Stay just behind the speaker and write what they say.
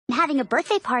having a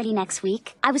birthday party next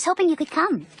week. I was hoping you could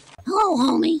come. Hello,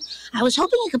 homie. I was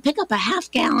hoping you could pick up a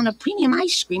half-gallon of premium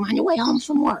ice cream on your way home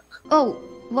from work. Oh,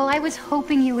 well, I was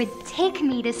hoping you would take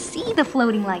me to see the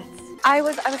floating lights. I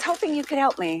was hoping you could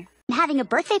help me. I'm having a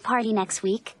birthday party next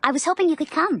week. I was hoping you could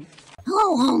come.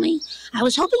 Hello, homie. I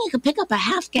was hoping you could pick up a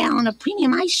half-gallon of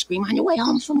premium ice cream on your way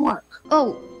home from work.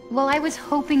 Oh, well, I was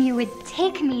hoping you would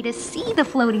take me to see the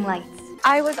floating lights.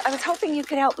 I was hoping you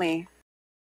could help me.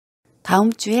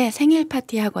 다음 주에 생일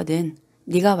파티 하거든.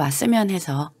 네가 왔으면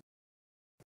해서.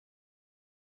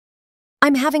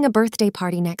 I'm having a birthday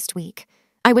party next week.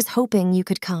 I was hoping you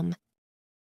could come.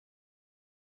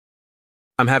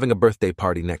 I'm having a birthday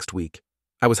party next week.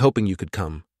 I was hoping you could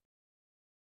come.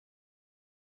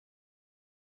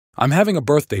 I'm having a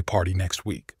birthday party next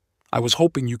week. I was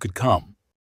hoping you could come.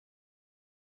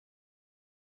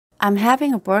 I'm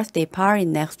having a birthday party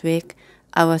next week.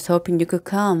 I was hoping you could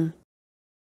come.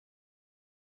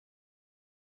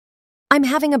 I'm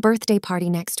having a birthday party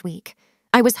next week.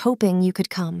 I was hoping you could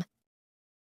come.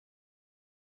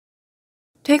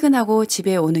 퇴근하고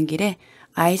집에 오는 길에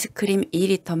아이스크림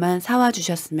 2리터만 사와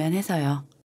주셨으면 해서요.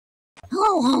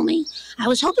 Hello, homie. I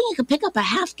was hoping you could pick up a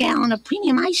half-gallon of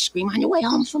premium ice cream on your way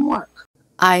home from work.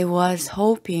 I was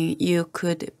hoping you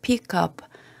could pick up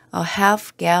a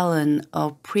half-gallon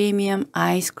of premium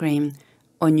ice cream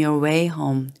on your way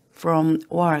home from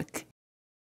work.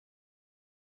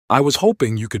 I was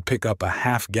hoping you could pick up a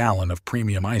half-gallon of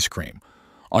premium ice cream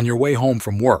on your way home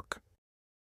from work.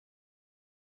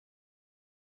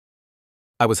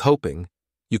 I was hoping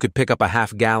you could pick up a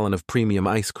half-gallon of premium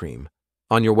ice cream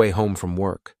on your way home from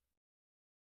work.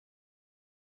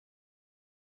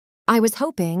 I was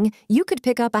hoping you could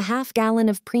pick up a half-gallon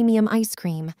of premium ice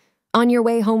cream on your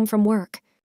way home from work.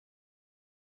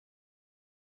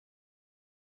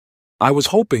 I was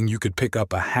hoping you could pick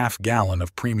up a half-gallon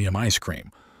of premium ice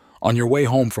cream on your way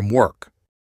home from work.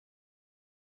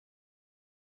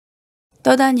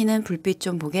 떠다니는 불빛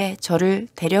좀 보게 저를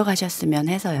데려가셨으면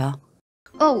해서요.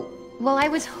 Oh, well, I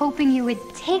was hoping you would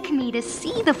take me to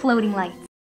see the floating lights.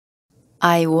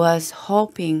 I was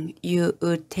hoping you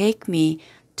would take me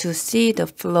to see the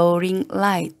floating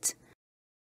lights.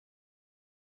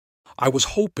 I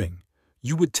was hoping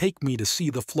you would take me to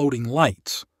see the floating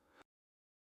lights.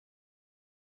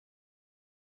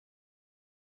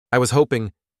 I was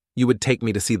hoping you would take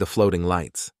me to see the floating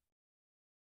lights.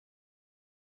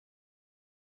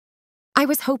 I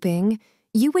was hoping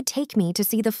you would take me to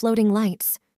see the floating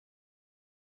lights.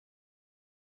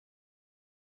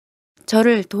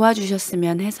 저를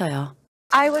도와주셨으면 해서요.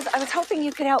 I was hoping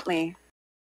you could help me.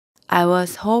 I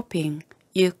was hoping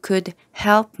you could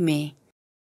help me.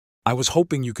 I was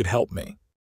hoping you could help me.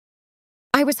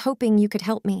 I was hoping you could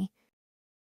help me.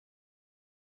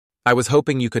 I was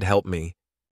hoping you could help me.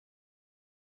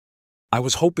 I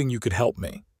was hoping you could help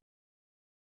me.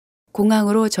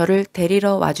 공항으로 저를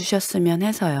데리러 와주셨으면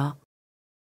해서요.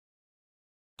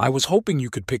 I was hoping you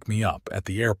could pick me up at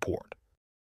the airport.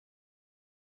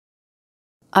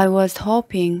 I was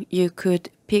hoping you could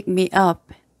pick me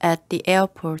up at the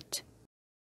airport.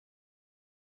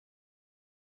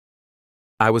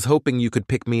 I was hoping you could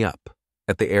pick me up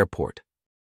at the airport.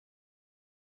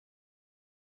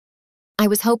 I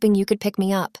was hoping you could pick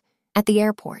me up at the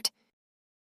airport.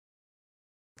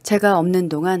 제가 없는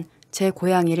동안 제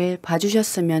고양이를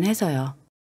봐주셨으면 해서요.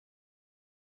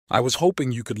 I was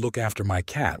hoping you could look after my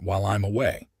cat while I'm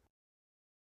away.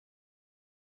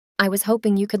 I was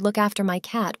hoping you could look after my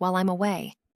cat while I'm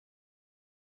away.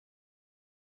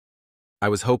 I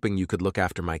was hoping you could look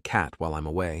after my cat while I'm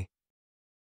away.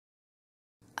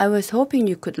 I was hoping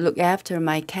you could look after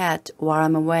my cat while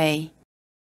I'm away.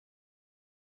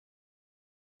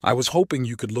 I was hoping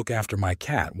you could look after my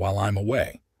cat while I'm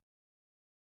away.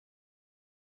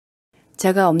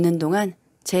 제가 없는 동안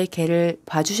제 개를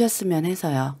봐주셨으면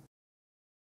해서요.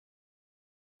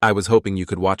 I was hoping you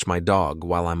could watch my dog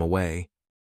while I'm away.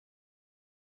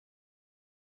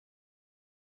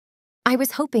 I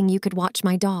was hoping you could watch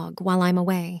my dog while I'm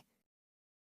away.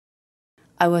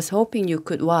 I was hoping you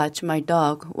could watch my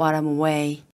dog while I'm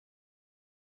away.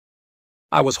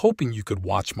 I was hoping you could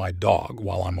watch my dog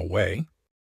while I'm away.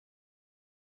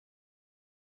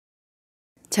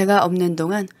 제가 없는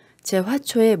동안 제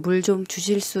화초에 물 좀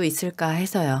주실 수 있을까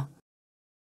해서요.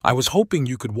 I was hoping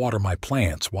you could water my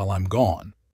plants while I'm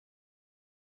gone.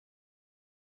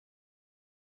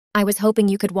 I was hoping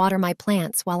you could water my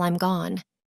plants while I'm gone.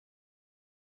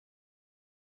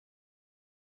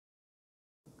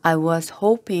 I was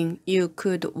hoping you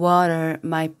could water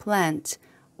my plants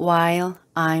while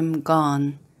I'm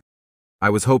gone.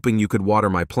 I was hoping you could water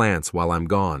my plants while I'm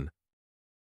gone.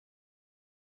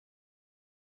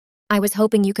 I was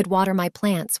hoping you could water my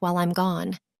plants while I'm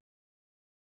gone.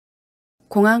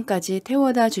 공항까지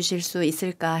태워다 주실 수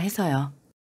있을까 해서요.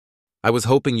 I was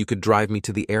hoping you could drive me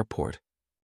to the airport.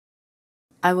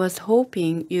 I was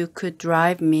hoping you could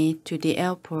drive me to the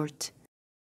airport.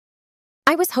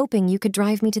 I was hoping you could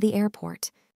drive me to the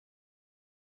airport.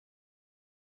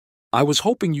 I was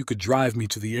hoping you could drive me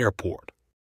to the airport.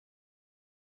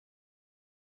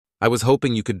 I was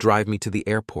hoping you could drive me to the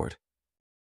airport.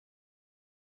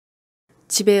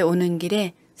 집에 오는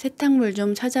길에 세탁물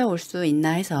좀 찾아올 수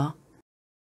있나 해서.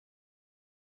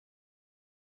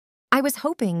 I was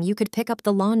hoping you could pick up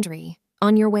the laundry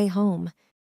on your way home.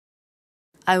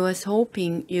 I was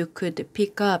hoping you could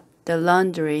pick up the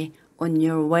laundry on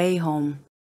your way home.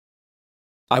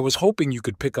 I was hoping you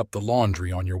could pick up the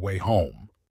laundry on your way home.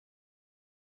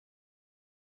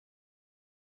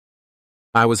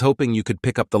 I was hoping you could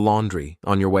pick up the laundry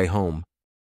on your way home.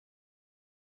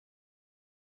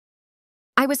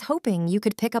 I was hoping you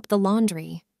could pick up the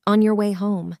laundry on your way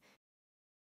home.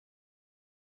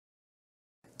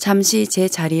 잠시 제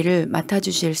자리를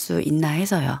맡아주실 수 있나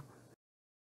해서요.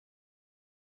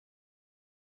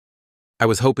 I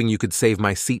was hoping you could save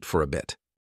my seat for a bit.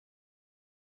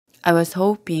 I was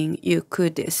hoping you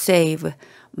could save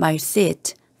my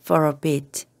seat for a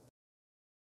bit.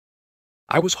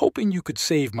 I was hoping you could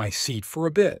save my seat for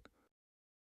a bit.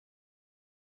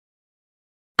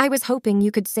 I was hoping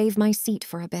you could save my seat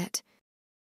for a bit.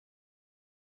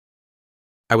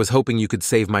 I was hoping you could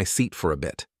save my seat for a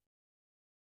bit.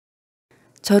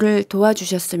 저를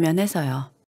도와주셨으면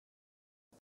해서요.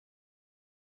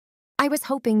 I was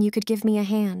hoping you could give me a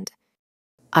hand.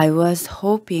 I was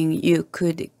hoping you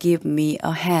could give me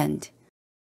a hand.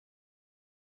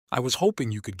 I was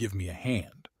hoping you could give me a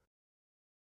hand.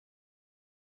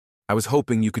 I was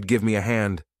hoping you could give me a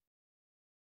hand.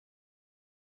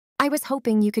 I was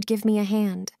hoping you could give me a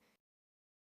hand.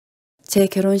 제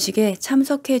결혼식에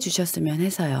참석해 주셨으면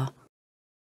해서요.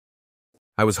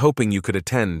 I was hoping you could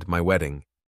attend my wedding.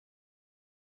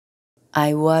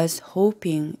 I was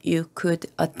hoping you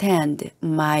could attend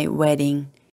my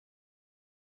wedding.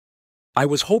 I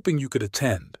was hoping you could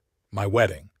attend my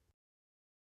wedding.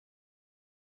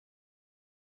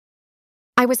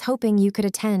 I was hoping you could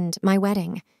attend my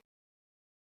wedding.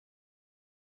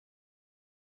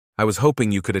 I was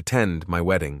hoping you could attend my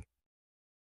wedding.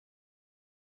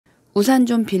 우산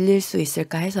좀 빌릴 수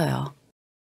있을까 해서요.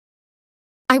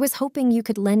 I was hoping you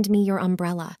could lend me your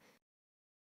umbrella.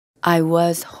 I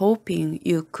was hoping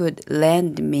you could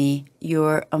lend me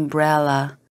your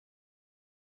umbrella.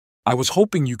 I was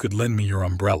hoping you could lend me your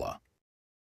umbrella.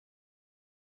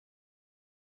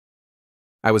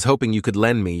 I was hoping you could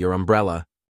lend me your umbrella.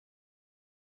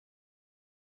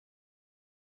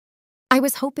 I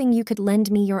was hoping you could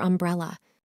lend me your umbrella.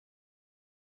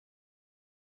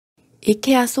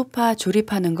 이케아 소파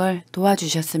조립하는 걸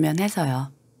도와주셨으면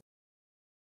해서요.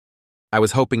 I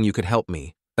was hoping you could help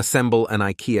me assemble an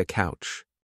IKEA couch.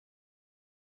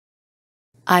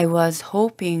 I was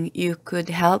hoping you could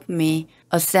help me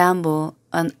assemble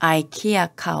an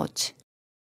IKEA couch.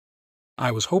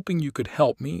 I was hoping you could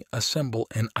help me assemble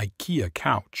an IKEA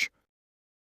couch.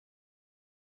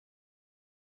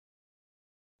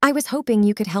 I was hoping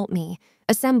you could help me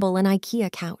assemble an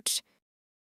IKEA couch.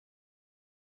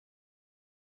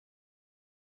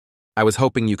 I was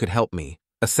hoping you could help me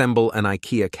assemble an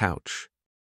IKEA couch.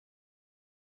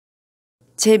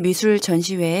 제 미술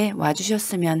전시회에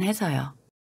와주셨으면 해서요.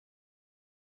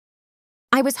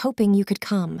 I was hoping you could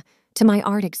come to my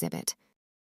art exhibit.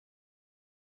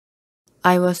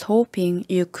 I was hoping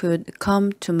you could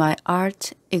come to my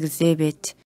art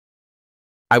exhibit.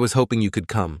 I was hoping you could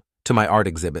come to my art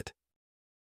exhibit.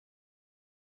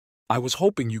 I was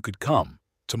hoping you could come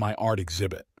to my art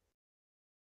exhibit.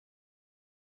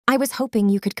 I was hoping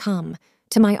you could come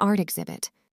to my art exhibit.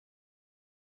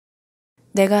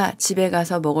 내가 집에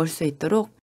가서 먹을 수 있도록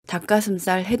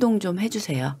닭가슴살 해동 좀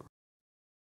해주세요.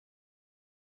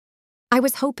 I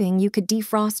was hoping you could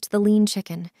defrost the lean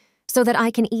chicken so that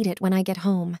I can eat it when I get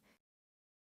home.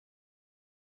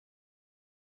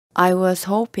 I was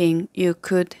hoping you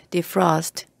could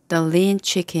defrost the lean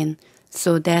chicken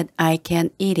so that I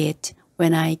can eat it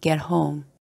when I get home.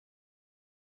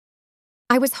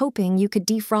 I was hoping you could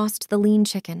defrost the lean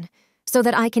chicken so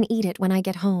that I can eat it when I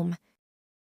get home.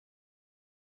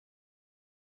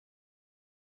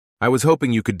 I was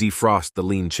hoping you could defrost the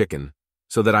lean chicken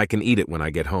so that I can eat it when I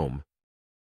get home.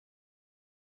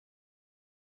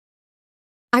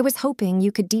 I was hoping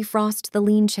you could defrost the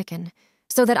lean chicken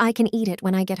so that I can eat it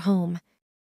when I get home.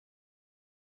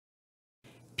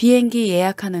 비행기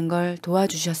예약하는 걸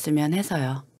도와주셨으면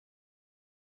해서요.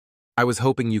 I was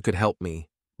hoping you could help me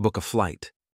book a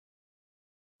flight.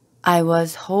 I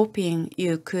was hoping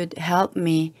you could help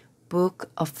me book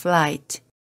a flight.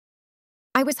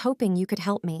 I was hoping you could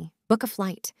help me book a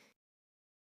flight.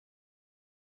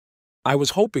 I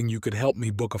was hoping you could help me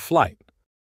book a flight.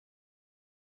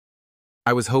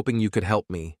 I was hoping you could help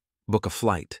me book a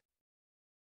flight.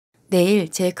 내일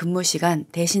제 근무 시간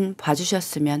대신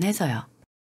봐주셨으면 해서요.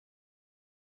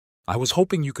 I was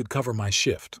hoping you could cover my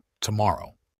shift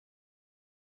tomorrow.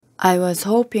 I was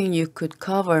hoping you could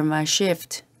cover my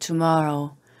shift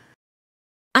tomorrow.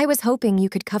 I was hoping you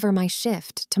could cover my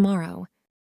shift tomorrow.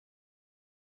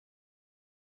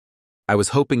 I was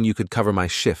hoping you could cover my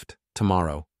shift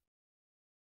tomorrow.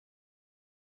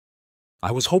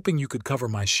 I was hoping you could cover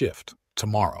my shift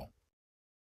tomorrow.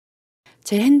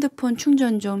 제 핸드폰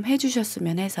충전 좀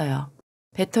해주셨으면 해서요.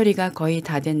 배터리가 거의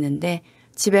다 됐는데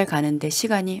집에 가는데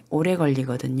시간이 오래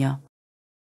걸리거든요.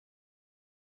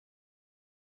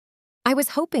 I was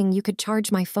hoping you could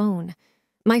charge my phone.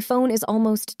 My phone is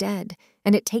almost dead,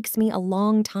 and it takes me a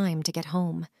long time to get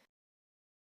home.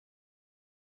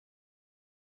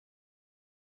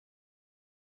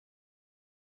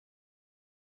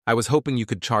 I was hoping you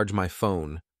could charge my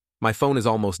phone. My phone is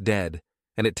almost dead,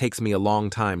 and it takes me a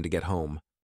long time to get home.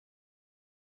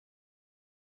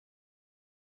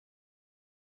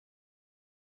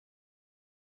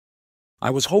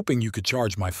 I was hoping you could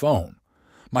charge my phone.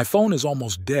 My phone is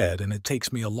almost dead and it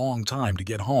takes me a long time to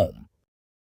get home.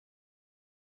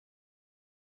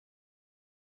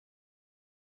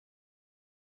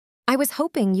 I was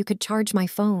hoping you could charge my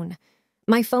phone.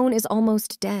 My phone is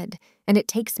almost dead, and it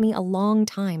takes me a long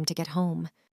time to get home.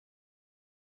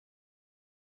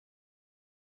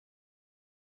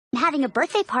 I'm having a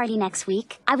birthday party next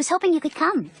week. I was hoping you could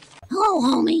come. Hello,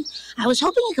 homie. I was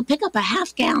hoping you could pick up a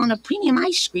half-gallon of premium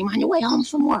ice cream on your way home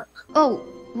from work. Oh,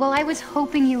 well, I was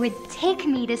hoping you would take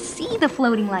me to see the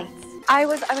floating lights. I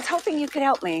was hoping you could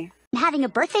help me. I'm having a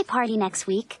birthday party next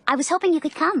week. I was hoping you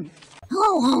could come.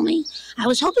 Hello, homie. I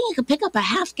was hoping you could pick up a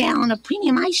half-gallon of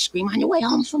premium ice cream on your way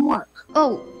home from work.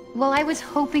 Oh, well, I was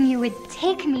hoping you would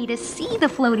take me to see the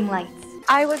floating lights.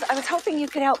 I was hoping you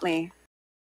could help me.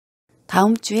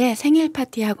 다음 주에 생일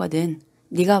파티 하거든.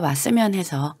 네가 왔으면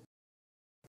해서.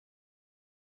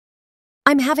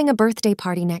 I'm having a birthday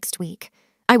party next week.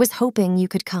 I was hoping you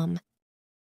could come.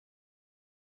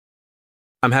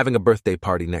 I'm having a birthday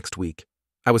party next week.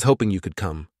 I was hoping you could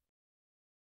come.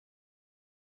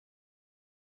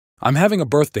 I'm having a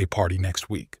birthday party next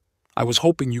week. I was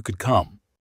hoping you could come.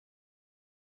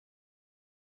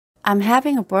 I'm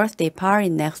having a birthday party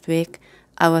next week.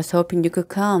 I was hoping you could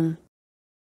come.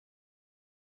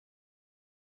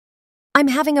 I'm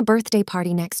having a birthday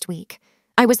party next week.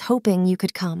 I was hoping you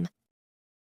could come.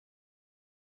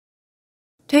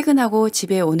 퇴근하고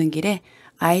집에 오는 길에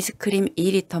아이스크림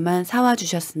 2리터만 사와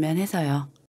주셨으면 해서요.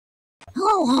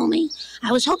 Hello, homie.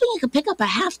 I was hoping you could pick up a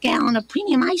half-gallon of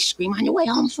premium ice cream on your way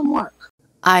home from work.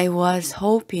 I was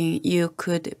hoping you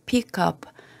could pick up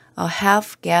a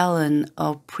half gallon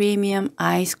of premium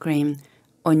ice cream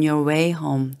on your way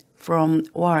home from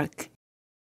work.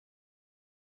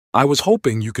 I was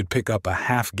hoping you could pick up a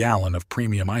half-gallon of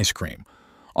premium ice cream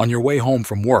on your way home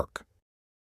from work.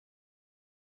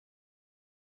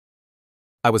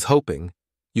 I was hoping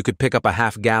you could pick up a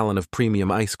half-gallon of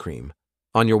premium ice cream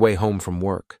on your way home from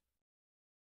work.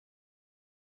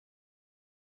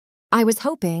 I was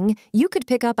hoping you could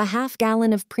pick up a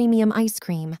half-gallon of premium ice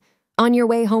cream on your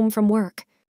way home from work.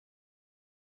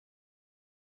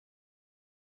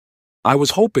 I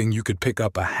was hoping you could pick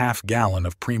up a half-gallon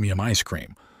of premium ice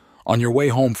cream on your way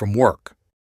home from work.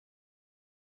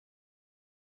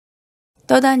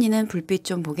 떠다니는 불빛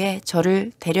좀 보게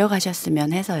저를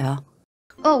데려가셨으면 해서요.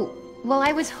 Oh, well,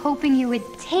 I was hoping you would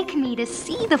take me to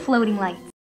see the floating lights.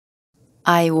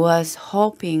 I was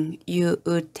hoping you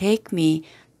would take me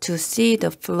to see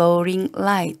the floating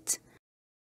lights.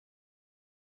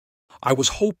 I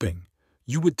was hoping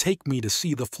you would take me to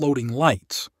see the floating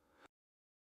lights.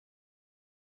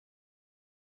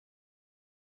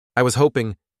 I was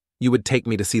hoping you would take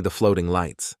me to see the floating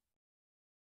lights.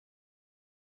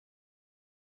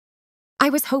 I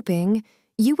was hoping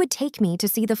you would take me to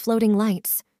see the floating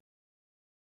lights.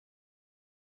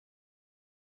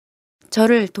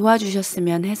 저를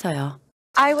도와주셨으면 해서요.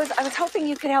 I was hoping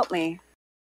you could help me.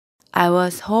 I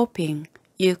was hoping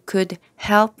you could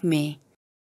help me.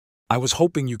 I was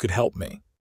hoping you could help me.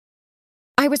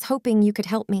 I was hoping you could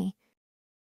help me.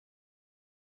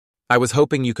 I was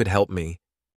hoping you could help me.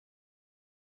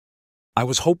 I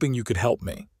was hoping you could help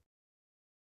me.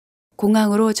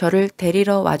 공항으로 저를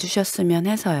데리러 와주셨으면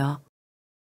해서요.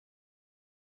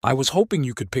 I was hoping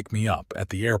you could pick me up at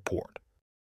the airport.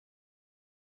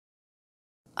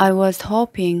 I was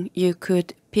hoping you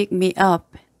could pick me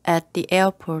up at the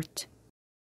airport.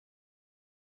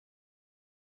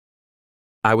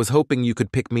 I was hoping you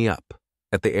could pick me up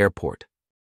at the airport.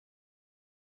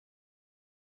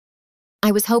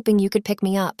 I was hoping you could pick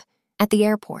me up at the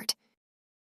airport.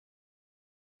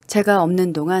 제가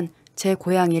없는 동안 제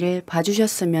고양이를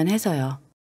봐주셨으면 해서요.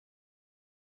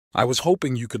 I was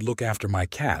hoping you could look after my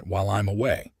cat while I'm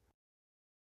away.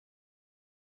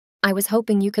 I was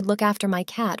hoping you could look after my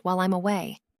cat while I'm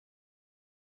away.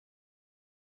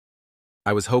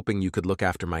 I was hoping you could look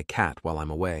after my cat while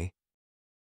I'm away.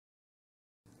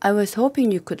 I was hoping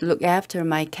you could look after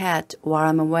my cat while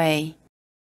I'm away.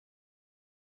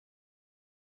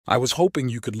 I was hoping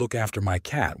you could look after my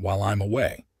cat while I'm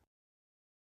away.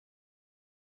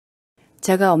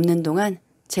 제가 없는 동안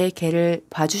제 개를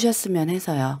봐주셨으면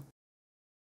해서요.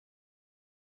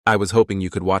 I was hoping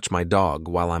you could watch my dog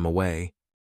while I'm away.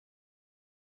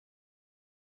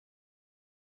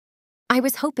 I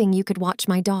was hoping you could watch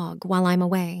my dog while I'm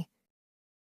away.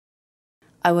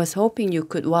 I was hoping you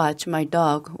could watch my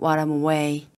dog while I'm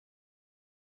away.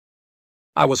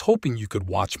 I was hoping you could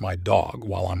watch my dog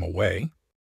while I'm away.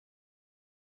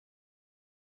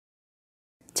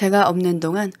 제가 없는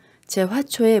동안 제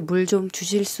화초에 물 좀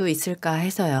주실 수 있을까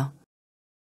해서요.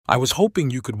 I was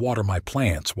hoping you could water my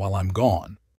plants while I'm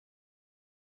gone.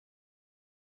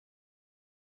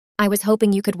 I was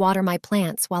hoping you could water my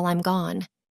plants while I'm gone.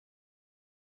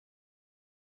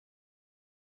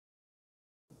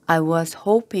 I was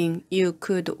hoping you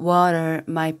could water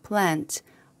my plants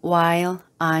while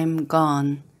I'm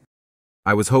gone.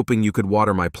 I was hoping you could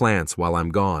water my plants while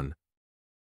I'm gone.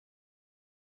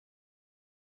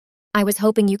 I was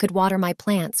hoping you could water my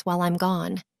plants while I'm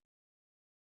gone.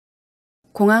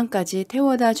 공항까지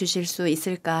태워다 주실 수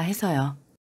있을까 해서요.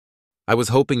 I was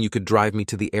hoping you could drive me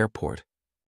to the airport.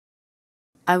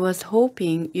 I was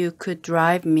hoping you could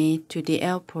drive me to the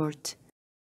airport.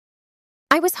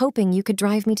 I was hoping you could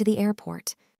drive me to the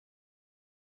airport.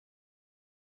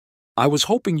 I was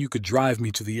hoping you could drive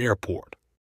me to the airport.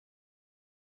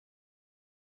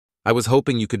 I was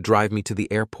hoping you could drive me to the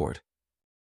airport.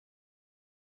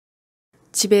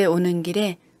 집에 오는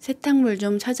길에 세탁물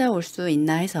좀 찾아올 수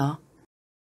있나 해서.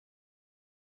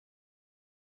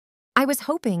 I was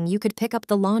hoping you could pick up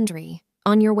the laundry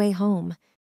on your way home.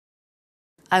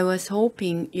 I was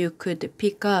hoping you could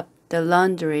pick up the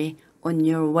laundry on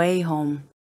your way home.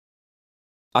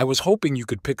 I was hoping you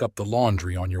could pick up the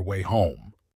laundry on your way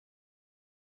home.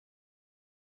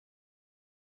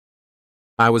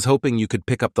 I was hoping you could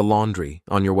pick up the laundry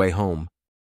on your way home.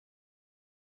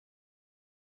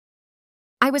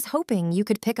 I was hoping you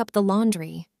could pick up the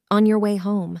laundry on your way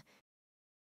home.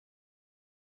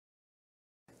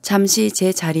 잠시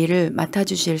제 자리를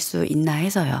맡아주실 수 있나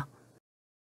해서요.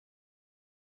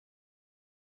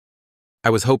 I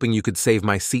was hoping you could save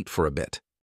my seat for a bit.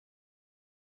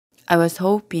 I was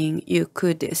hoping you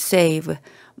could save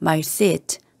my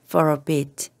seat for a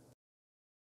bit.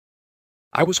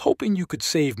 I was hoping you could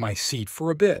save my seat for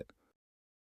a bit.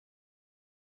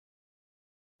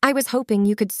 I was hoping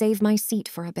you could save my seat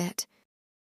for a bit.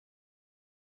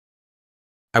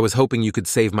 I was hoping you could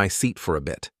save my seat for a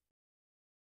bit.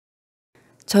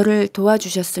 저를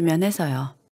도와주셨으면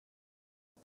해서요.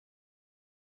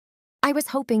 I was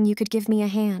hoping you could give me a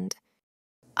hand.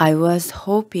 I was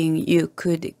hoping you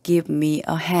could give me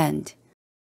a hand.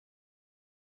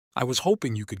 I was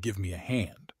hoping you could give me a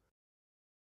hand.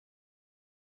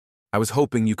 I was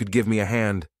hoping you could give me a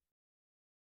hand.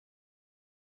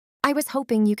 I was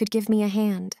hoping you could give me a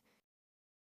hand.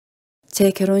 제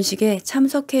결혼식에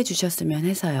참석해 주셨으면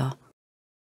해서요.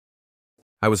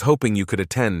 I was hoping you could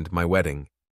attend my wedding.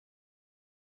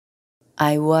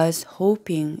 I was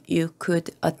hoping you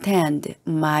could attend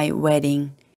my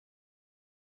wedding.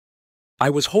 I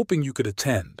was hoping you could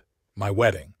attend my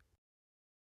wedding.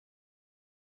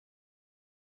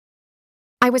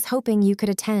 I was hoping you could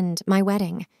attend my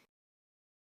wedding.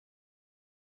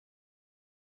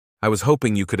 I was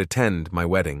hoping you could attend my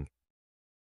wedding.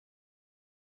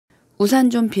 우산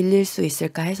좀 빌릴 수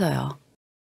있을까 해서요.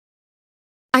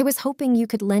 I was hoping you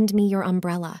could lend me your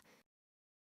umbrella.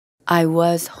 I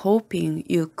was hoping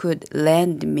you could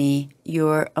lend me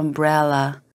your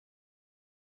umbrella.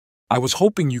 I was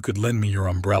hoping you could lend me your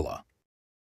umbrella.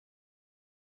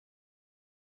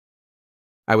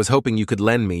 I was hoping you could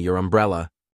lend me your umbrella.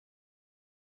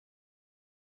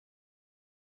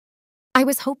 I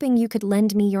was hoping you could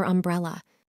lend me your umbrella.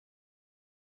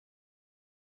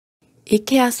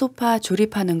 이케아 소파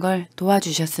조립하는 걸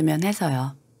도와주셨으면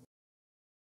해서요.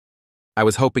 I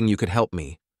was hoping you could help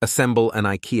me assemble an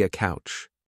IKEA couch.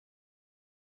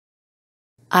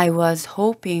 I was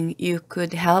hoping you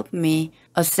could help me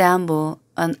assemble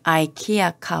an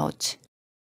IKEA couch.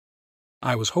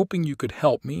 I was hoping you could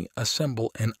help me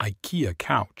assemble an IKEA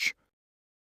couch.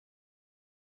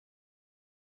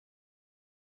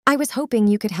 I was hoping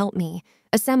you could help me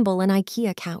assemble an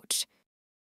IKEA couch.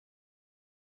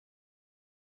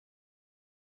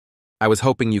 I was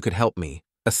hoping you could help me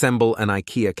assemble an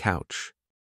IKEA couch.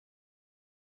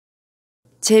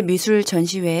 제 미술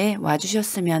전시회에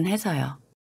와주셨으면 해서요.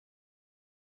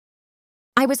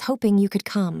 I was hoping you could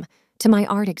come to my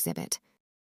art exhibit.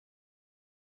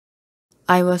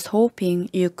 I was hoping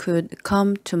you could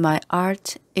come to my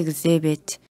art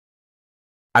exhibit.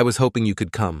 I was hoping you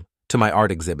could come to my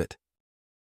art exhibit.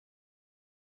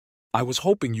 I was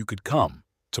hoping you could come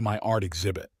to my art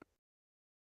exhibit.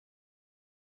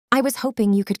 I was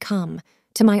hoping you could come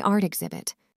to my art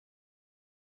exhibit.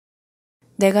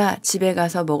 내가 집에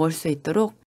가서 먹을 수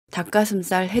있도록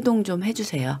닭가슴살 해동 좀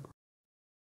해주세요.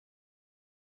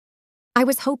 I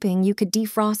was hoping you could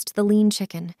defrost the lean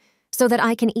chicken so that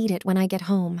I can eat it when I get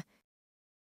home.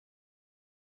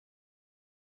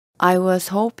 I was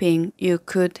hoping you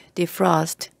could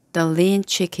defrost the lean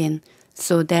chicken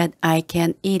so that I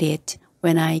can eat it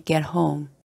when I get home.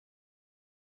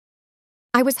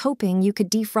 I was hoping you could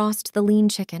defrost the lean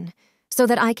chicken so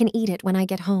that I can eat it when I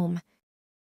get home.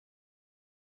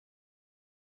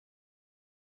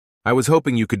 I was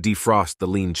hoping you could defrost the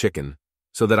lean chicken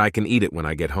so that I can eat it when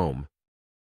I get home.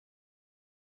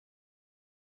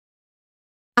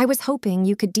 I was hoping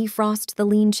you could defrost the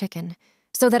lean chicken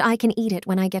so that I can eat it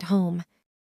when I get home.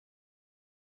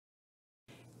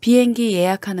 비행기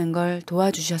예약하는 걸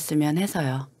도와주셨으면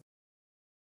해서요.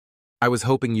 I was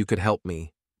hoping you could help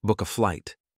me book a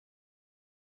flight.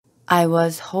 I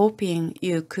was hoping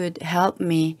you could help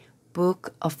me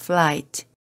book a flight.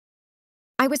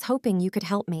 I was hoping you could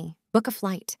help me book a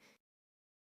flight.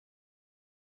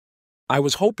 I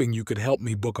was hoping you could help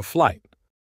me book a flight.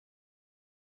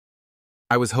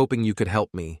 I was hoping you could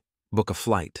help me book a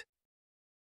flight.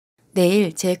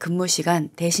 내일 제 근무 시간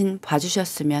대신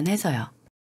봐주셨으면 해서요.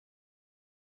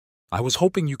 I was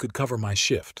hoping you could cover my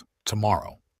shift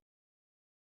tomorrow.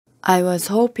 I was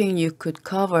hoping you could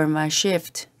cover my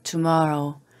shift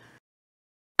tomorrow.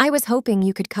 I was hoping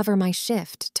you could cover my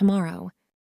shift tomorrow.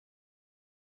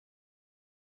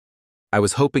 I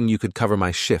was hoping you could cover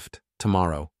my shift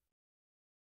tomorrow.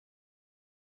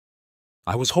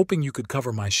 I was hoping you could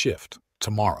cover my shift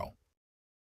tomorrow.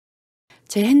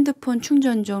 제 핸드폰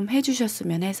충전 좀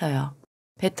해주셨으면 해서요.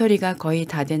 배터리가 거의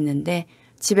다 됐는데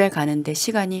집에 가는데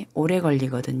시간이 오래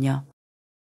걸리거든요.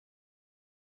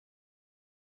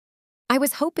 I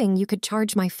was hoping you could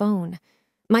charge my phone.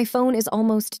 My phone is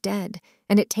almost dead,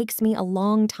 and it takes me a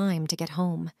long time to get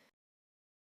home.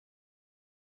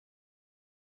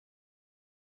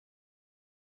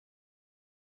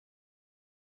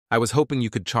 I was hoping you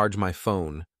could charge my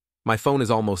phone. My phone is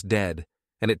almost dead,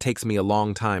 and it takes me a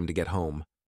long time to get home.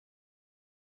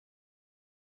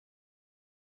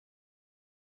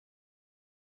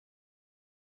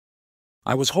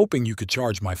 I was hoping you could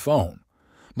charge my phone.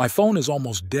 My phone is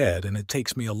almost dead and it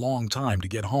takes me a long time to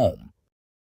get home.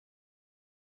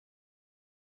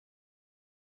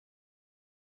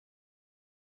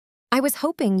 I was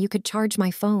hoping you could charge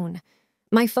my phone.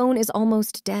 My phone is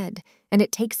almost dead, and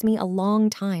it takes me a long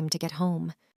time to get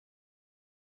home.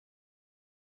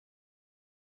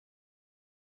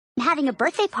 I'm having a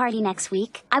birthday party next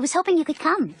week. I was hoping you could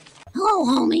come. Hello,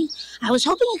 homie. I was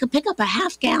hoping you could pick up a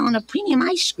half-gallon of premium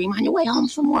ice cream on your way home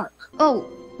from work. Oh,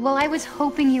 well, I was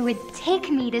hoping you would take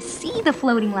me to see the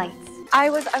floating lights. I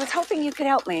was hoping you could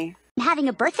help me. I'm having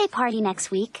a birthday party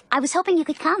next week. I was hoping you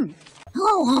could come.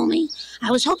 Hello, homie. I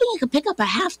was hoping you could pick up a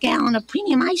half-gallon of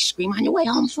premium ice cream on your way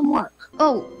home from work.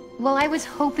 Oh, well, I was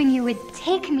hoping you would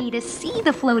take me to see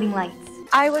the floating lights.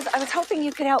 I was hoping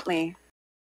you could help me.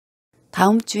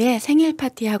 다음 주에 생일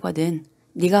파티 하거든.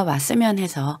 네가 왔으면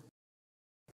해서.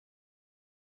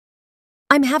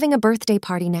 I'm having a birthday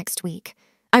party next week.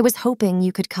 I was hoping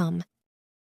you could come.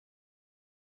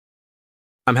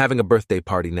 I'm having a birthday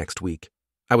party next week.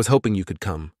 I was hoping you could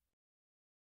come.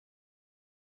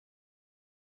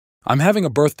 I'm having a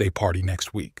birthday party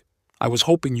next week. I was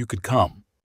hoping you could come.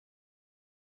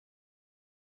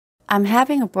 I'm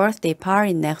having a birthday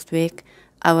party next week.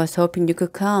 I was hoping you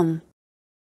could come.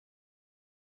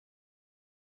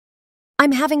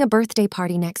 I'm having a birthday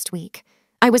party next week.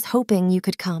 I was hoping you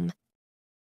could come.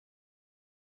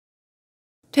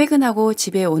 퇴근하고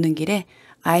집에 오는 길에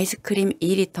아이스크림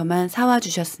 2리터만 사와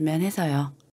주셨으면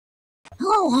해서요.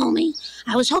 Hello, homie.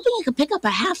 I was hoping you could pick up a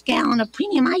half-gallon of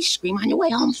premium ice cream on your way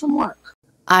home from work.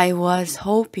 I was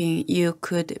hoping you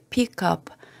could pick up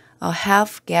a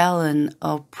half gallon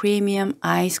of premium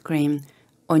ice cream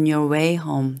on your way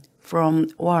home from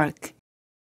work.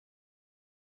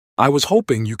 I was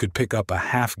hoping you could pick up a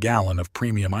half gallon of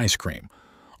premium ice cream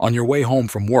on your way home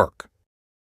from work.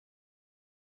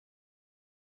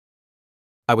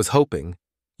 I was hoping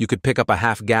you could pick up a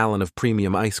half gallon of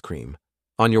premium ice cream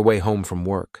on your way home from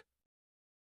work.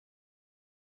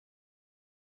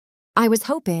 I was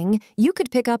hoping you could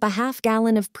pick up a half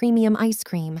gallon of premium ice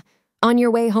cream on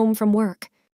your way home from work.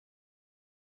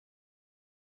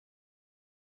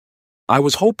 I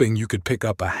was hoping you could pick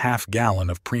up a half gallon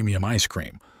of premium ice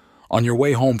cream on your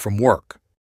way home from work.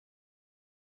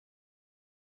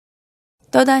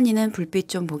 떠다니는 불빛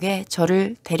좀 보게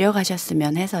저를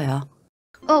데려가셨으면 해서요.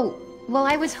 Oh, well,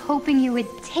 I was hoping you would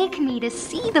take me to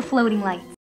see the floating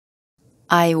lights.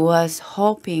 I was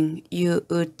hoping you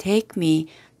would take me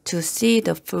to see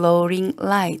the floating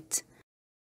lights.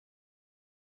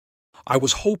 I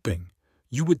was hoping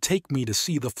you would take me to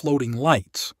see the floating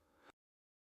lights.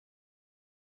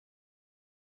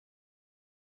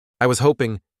 I was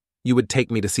hoping you would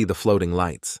take me to see the floating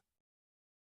lights.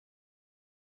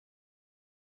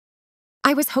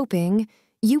 I was hoping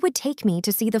you would take me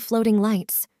to see the floating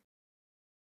lights.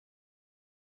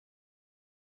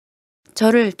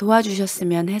 저를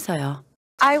도와주셨으면 해서요.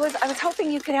 I was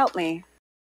hoping you could help me.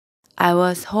 I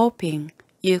was hoping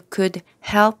you could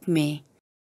help me.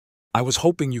 I was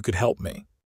hoping you could help me.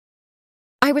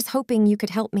 I was hoping you could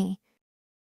help me.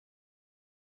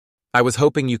 I was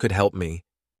hoping you could help me.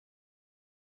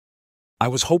 I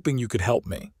was hoping you could help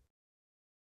me.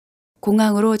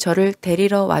 공항으로 저를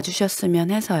데리러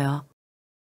와주셨으면 해서요.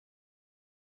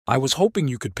 I was hoping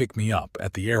you could pick me up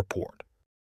at the airport.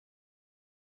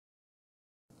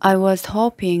 I was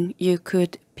hoping you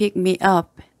could pick me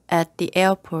up at the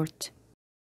airport.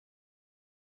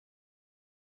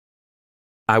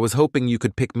 I was hoping you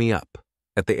could pick me up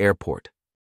at the airport.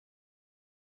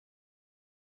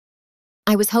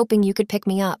 I was hoping you could pick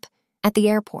me up at the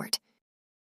airport.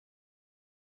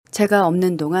 제가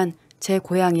없는 동안 제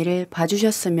고양이를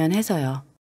봐주셨으면 해서요.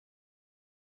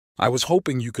 I was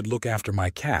hoping you could look after my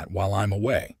cat while I'm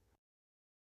away.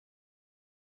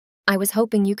 I was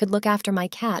hoping you could look after my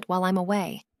cat while I'm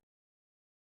away.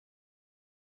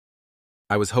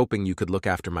 I was hoping you could look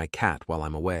after my cat while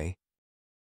I'm away.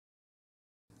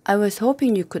 I was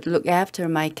hoping you could look after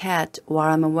my cat while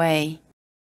I'm away.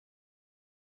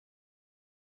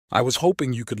 I was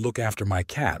hoping you could look after my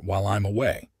cat while I'm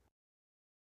away.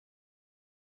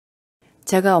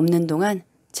 제가 없는 동안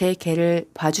제 개를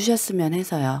봐주셨으면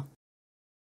해서요.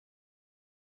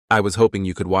 I was hoping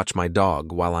you could watch my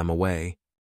dog while I'm away.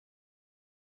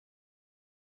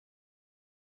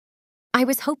 I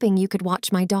was hoping you could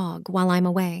watch my dog while I'm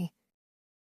away.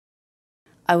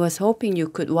 I was hoping you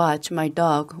could watch my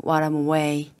dog while I'm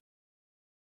away.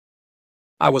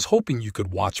 I was hoping you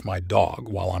could watch my dog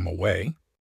while I'm away.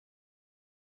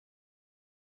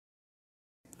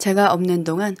 제가 없는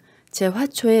동안 제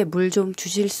화초에 물 좀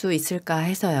주실 수 있을까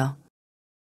해서요.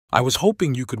 I was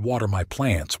hoping you could water my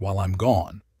plants while I'm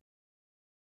gone.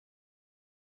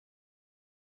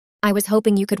 I was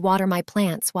hoping you could water my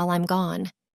plants while I'm gone.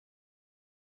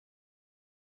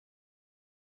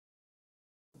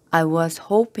 I was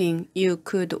hoping you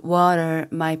could water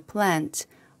my plants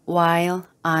while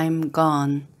I'm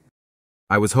gone.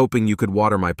 I was hoping you could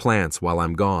water my plants while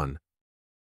I'm gone.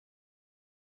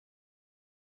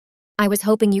 I was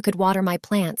hoping you could water my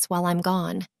plants while I'm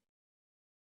gone.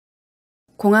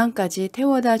 공항까지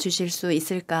태워다 주실 수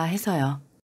있을까 해서요.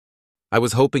 I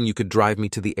was hoping you could drive me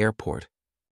to the airport.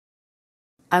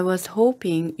 I was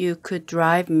hoping you could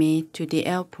drive me to the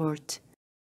airport.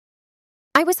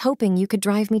 I was hoping you could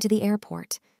drive me to the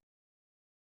airport.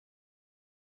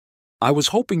 I was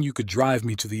hoping you could drive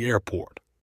me to the airport.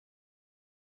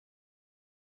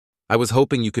 I was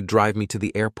hoping you could drive me to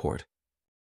the airport.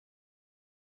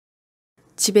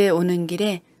 집에 오는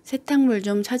길에 세탁물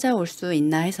좀 찾아올 수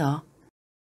있나 해서.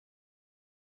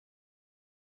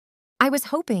 I was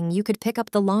hoping you could pick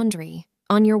up the laundry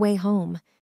on your way home.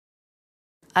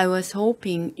 I was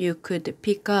hoping you could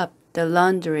pick up the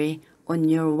laundry on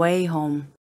your way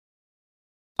home.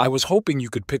 I was hoping you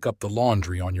could pick up the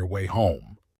laundry on your way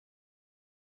home.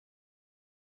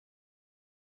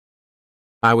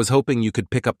 I was hoping you could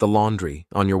pick up the laundry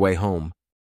on your way home.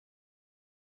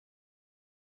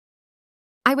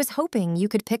 I was hoping you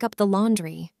could pick up the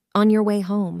laundry on your way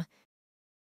home.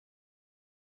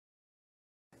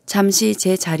 잠시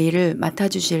제 자리를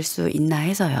맡아주실 수 있나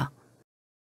해서요.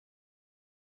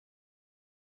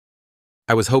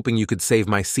 I was hoping you could save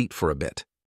my seat for a bit.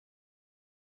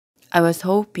 I was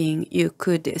hoping you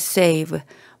could save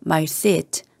my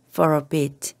seat for a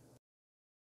bit.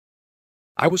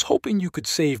 I was hoping you could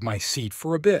save my seat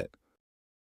for a bit.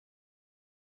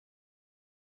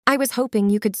 I was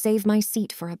hoping you could save my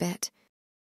seat for a bit.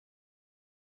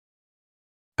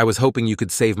 I was hoping you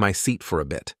could save my seat for a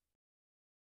bit.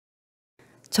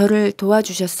 저를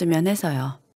도와주셨으면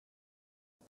해서요.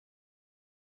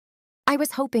 I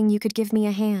was hoping you could give me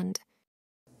a hand.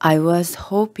 I was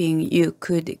hoping you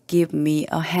could give me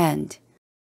a hand.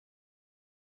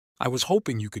 I was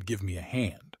hoping you could give me a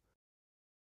hand.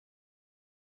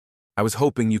 I was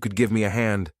hoping you could give me a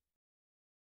hand.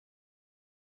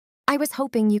 I was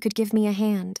hoping you could give me a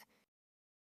hand.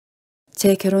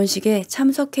 제 결혼식에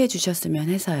참석해 주셨으면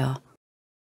해서요.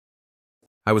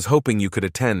 I was hoping you could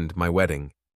attend my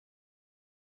wedding.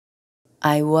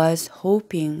 I was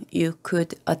hoping you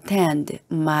could attend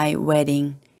my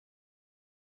wedding.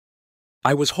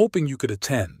 I was hoping you could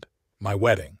attend my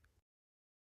wedding.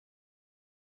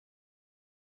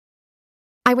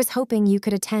 I was hoping you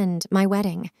could attend my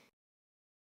wedding.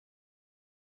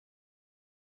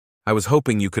 I was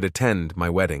hoping you could attend my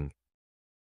wedding.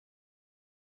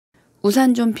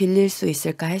 우산 좀 빌릴 수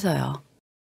있을까 해서요.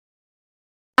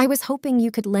 I was hoping you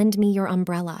could lend me your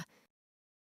umbrella.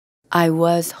 I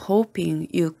was hoping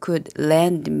you could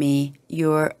lend me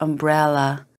your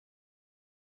umbrella.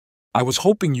 I was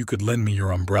hoping you could lend me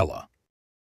your umbrella.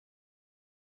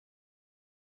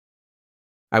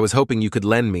 I was hoping you could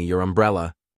lend me your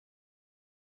umbrella.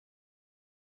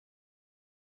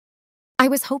 I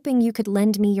was hoping you could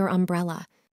lend me your umbrella.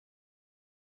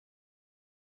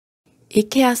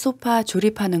 이케아 소파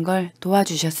조립하는 걸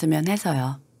도와주셨으면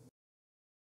해서요.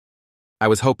 I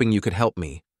was hoping you could help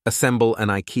me assemble an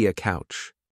IKEA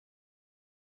couch.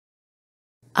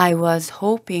 I was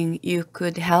hoping you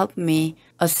could help me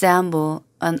assemble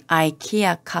an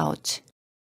IKEA couch.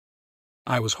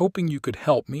 I was hoping you could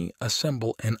help me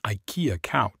assemble an IKEA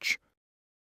couch.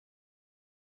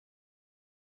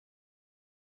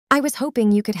 I was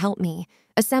hoping you could help me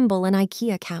assemble an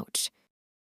IKEA couch.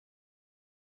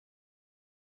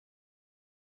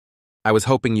 I was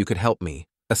hoping you could help me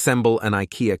assemble an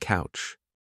IKEA couch.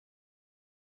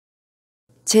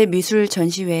 제 미술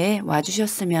전시회에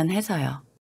와주셨으면 해서요.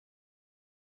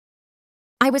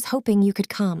 I was hoping you could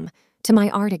come to my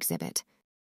art exhibit.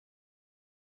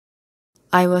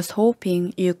 I was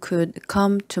hoping you could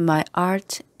come to my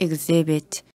art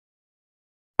exhibit.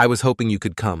 I was hoping you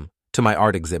could come to my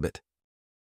art exhibit.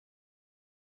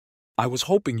 I was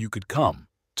hoping you could come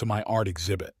to my art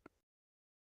exhibit.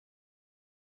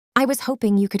 I was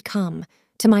hoping you could come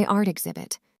to my art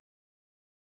exhibit.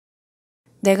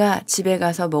 내가 집에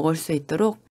가서 먹을 수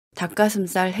있도록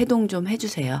닭가슴살 해동 좀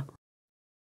해주세요.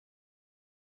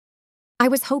 I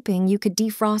was hoping you could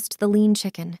defrost the lean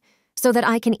chicken so that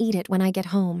I can eat it when I get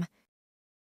home.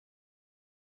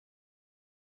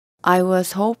 I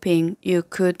was hoping you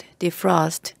could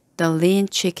defrost the lean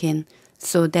chicken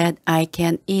so that I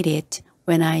can eat it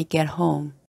when I get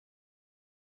home.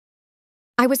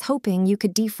 I was hoping you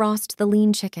could defrost the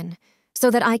lean chicken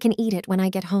so that I can eat it when I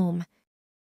get home.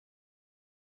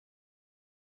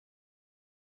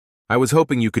 I was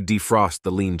hoping you could defrost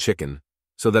the lean chicken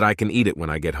so that I can eat it when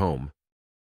I get home.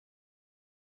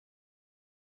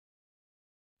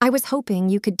 I was hoping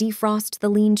you could defrost the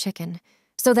lean chicken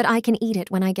so that I can eat it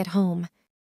when I get home.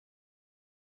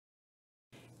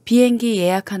 비행기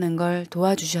예약하는 걸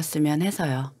도와주셨으면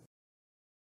해서요.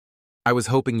 I was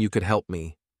hoping you could help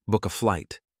me book a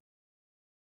flight.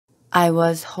 I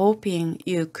was hoping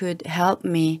you could help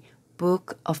me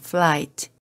book a flight.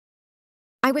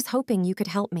 I was hoping you could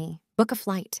help me book a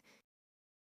flight.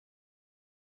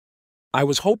 I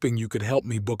was hoping you could help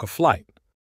me book a flight.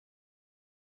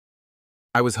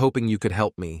 I was hoping you could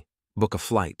help me book a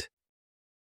flight.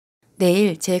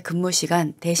 내일 제 근무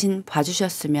시간 대신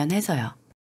봐주셨으면 해서요.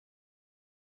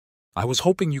 I was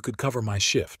hoping you could cover my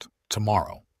shift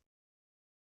tomorrow.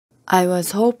 I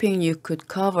was hoping you could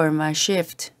cover my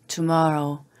shift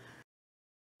tomorrow.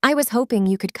 I was hoping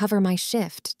you could cover my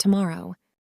shift tomorrow.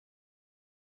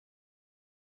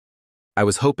 I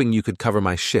was hoping you could cover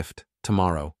my shift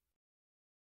tomorrow.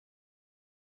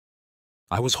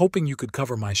 I was hoping you could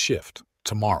cover my shift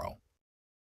tomorrow.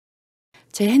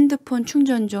 제 핸드폰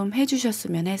충전 좀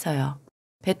해주셨으면 해서요.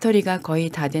 배터리가 거의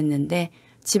다 됐는데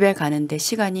집에 가는데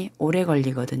시간이 오래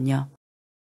걸리거든요.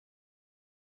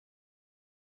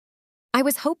 I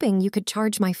was hoping you could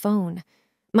charge my phone.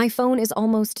 My phone is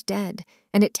almost dead,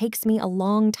 and it takes me a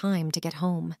long time to get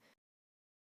home.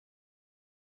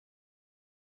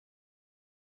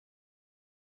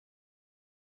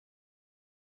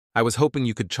 I was hoping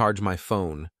you could charge my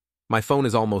phone. My phone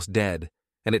is almost dead,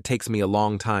 and it takes me a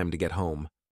long time to get home.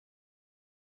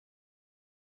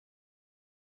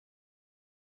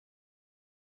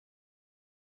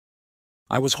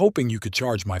 I was hoping you could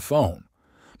charge my phone.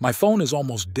 My phone is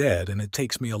almost dead and it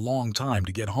takes me a long time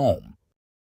to get home.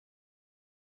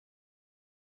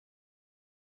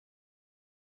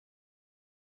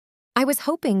 I was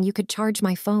hoping you could charge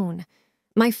my phone.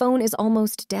 My phone is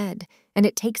almost dead, and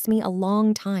it takes me a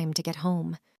long time to get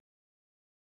home.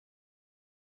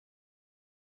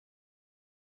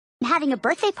 I'm having a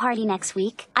birthday party next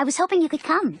week. I was hoping you could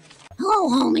come. Hello,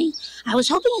 homie. I was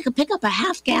hoping you could pick up a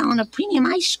half-gallon of premium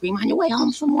ice cream on your way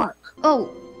home from work. Oh,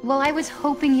 well, I was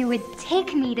hoping you would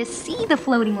take me to see the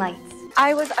floating lights.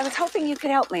 I was hoping you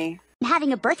could help me. I'm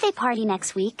having a birthday party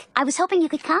next week. I was hoping you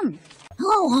could come.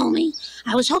 Hello, homie.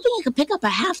 I was hoping you could pick up a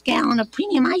half-gallon of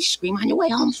premium ice cream on your way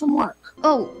home from work.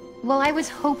 Oh, well, I was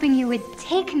hoping you would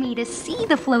take me to see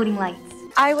the floating lights.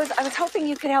 I was hoping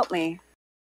you could help me.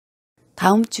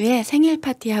 다음 주에 생일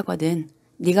파티 하거든.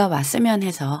 네가 왔으면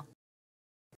해서.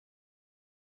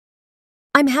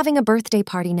 I'm having a birthday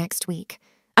party next week.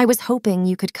 I was hoping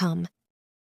you could come.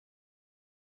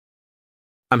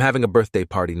 I'm having a birthday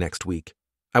party next week.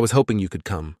 I was hoping you could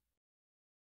come.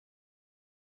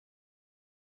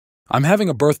 I'm having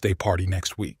a birthday party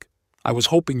next week. I was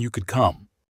hoping you could come.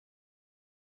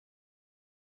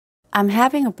 I'm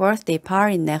having a birthday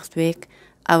party next week.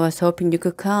 I was hoping you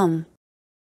could come.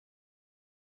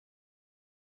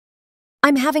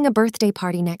 I'm having a birthday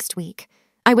party next week.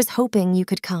 I was hoping you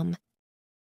could come.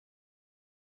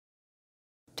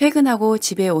 퇴근하고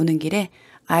집에 오는 길에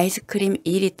아이스크림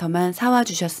 2리터만 사와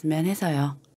주셨으면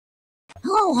해서요.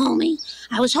 Hello, homie.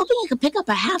 I was hoping you could pick up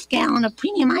a half-gallon of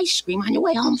premium ice cream on your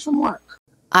way home from work.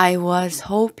 I was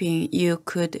hoping you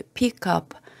could pick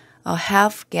up a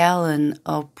half gallon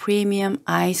of premium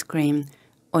ice cream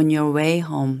on your way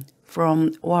home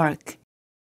from work.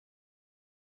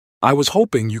 I was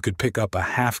hoping you could pick up a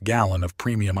half-gallon of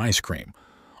premium ice cream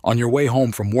on your way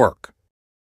home from work.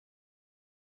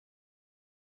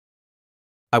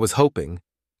 I was hoping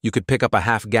you could pick up a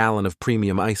half-gallon of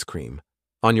premium ice cream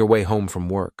on your way home from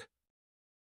work.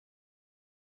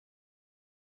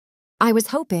 I was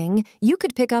hoping you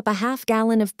could pick up a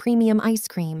half-gallon of premium ice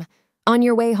cream on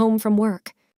your way home from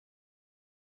work.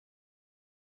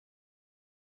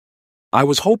 I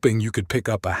was hoping you could pick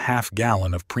up a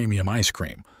half-gallon of premium ice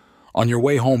cream on your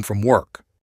way home from work.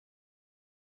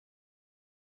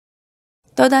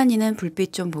 떠다니는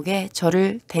불빛 좀 보게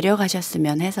저를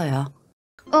데려가셨으면 해서요.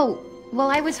 Oh, well,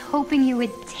 I was hoping you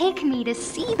would take me to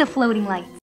see the floating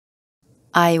lights.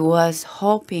 I was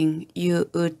hoping you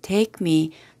would take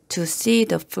me to see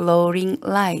the floating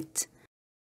lights.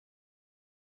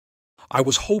 I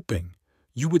was hoping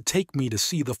you would take me to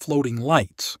see the floating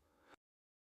lights.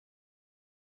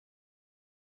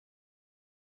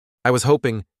 I was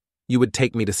hoping you would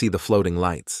take me to see the floating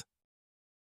lights.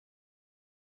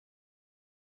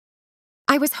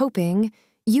 I was hoping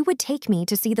you would take me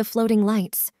to see the floating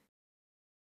lights.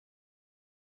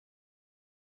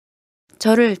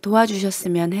 저를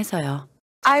도와주셨으면 해서요.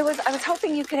 I was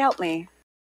hoping you could help me.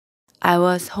 I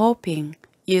was hoping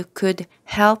you could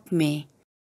help me.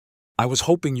 I was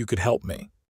hoping you could help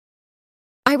me.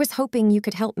 I was hoping you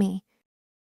could help me.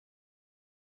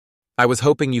 I was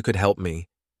hoping you could help me.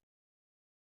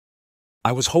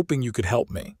 I was hoping you could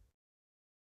help me.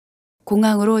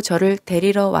 공항으로 저를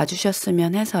데리러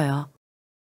와주셨으면 해서요.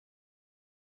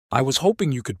 I was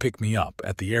hoping you could pick me up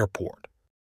at the airport.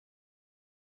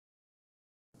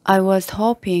 I was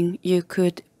hoping you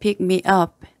could pick me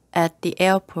up at the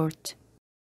airport.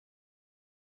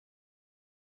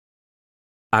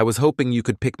 I was hoping you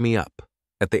could pick me up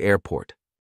at the airport.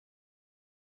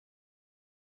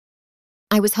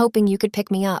 I was hoping you could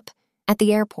pick me up at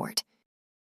the airport.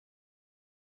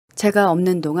 제가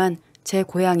없는 동안 제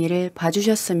고양이를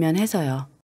봐주셨으면 해서요.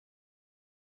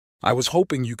 I was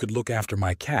hoping you could look after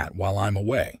my cat while I'm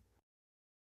away.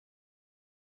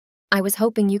 I was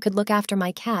hoping you could look after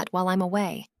my cat while I'm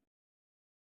away.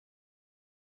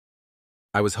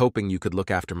 I was hoping you could look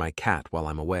after my cat while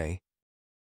I'm away.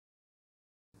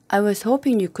 I was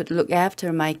hoping you could look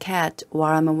after my cat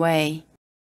while I'm away.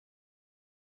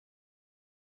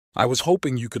 I was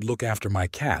hoping you could look after my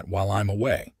cat while I'm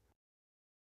away.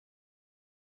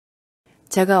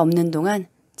 제가 없는 동안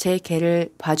제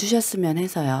개를 봐주셨으면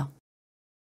해서요.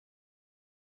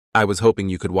 I was hoping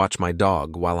you could watch my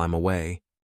dog while I'm away.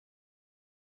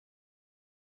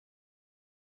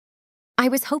 I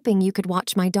was hoping you could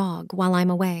watch my dog while I'm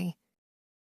away.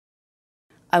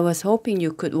 I was hoping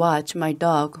you could watch my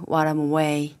dog while I'm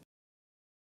away.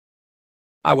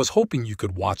 I was hoping you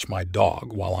could watch my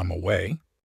dog while I'm away.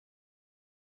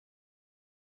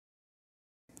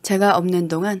 제가 없는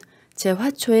동안 제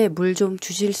화초에 물 좀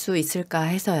주실 수 있을까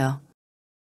해서요.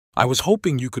 I was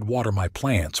hoping you could water my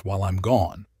plants while I'm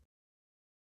gone.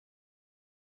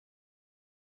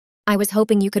 I was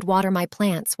hoping you could water my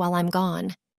plants while I'm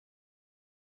gone.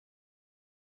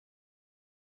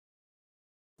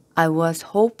 I was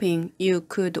hoping you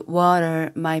could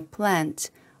water my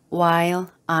plants while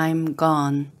I'm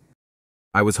gone.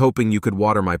 I was hoping you could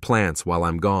water my plants while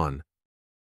I'm gone.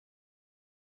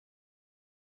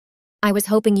 I was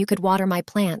hoping you could water my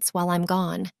plants while I'm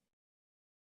gone.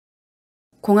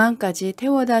 공항까지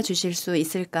태워다 주실 수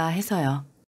있을까 해서요.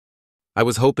 I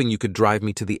was hoping you could drive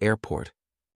me to the airport.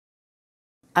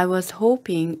 I was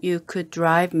hoping you could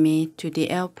drive me to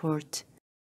the airport.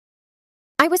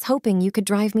 I was hoping you could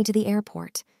drive me to the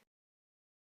airport.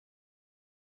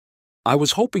 I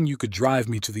was hoping you could drive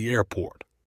me to the airport.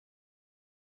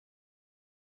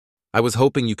 I was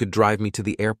hoping you could drive me to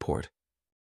the airport.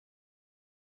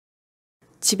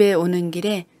 집에 오는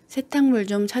길에 세탁물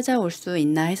좀 찾아올 수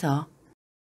있나 해서.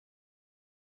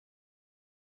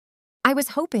 I was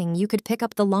hoping you could pick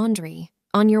up the laundry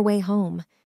on your way home.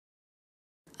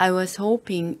 I was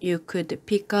hoping you could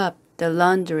pick up the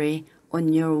laundry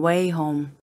on your way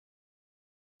home.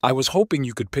 I was hoping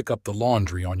you could pick up the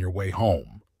laundry on your way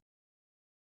home.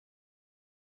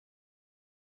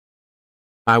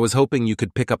 I was hoping you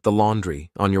could pick up the laundry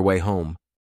on your way home.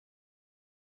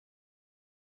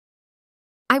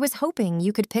 I was hoping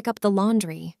you could pick up the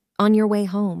laundry on your way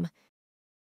home.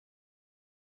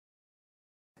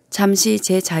 잠시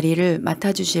제 자리를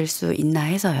맡아주실 수 있나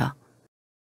해서요.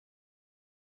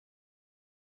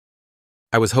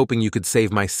 I was hoping you could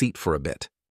save my seat for a bit.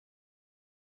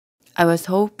 I was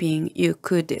hoping you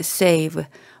could save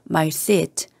my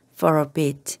seat for a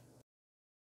bit.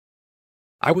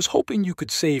 I was hoping you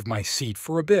could save my seat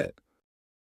for a bit.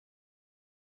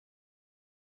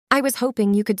 I was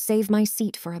hoping you could save my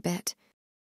seat for a bit.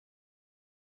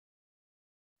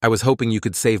 I was hoping you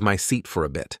could save my seat for a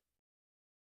bit.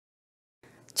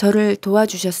 저를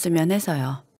도와주셨으면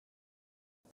해서요.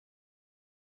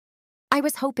 I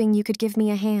was hoping you could give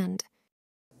me a hand.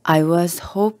 I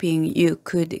was hoping you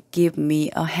could give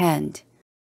me a hand.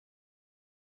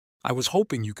 I was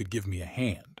hoping you could give me a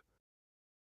hand.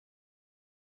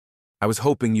 I was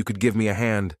hoping you could give me a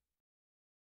hand.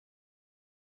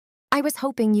 I was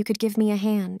hoping you could give me a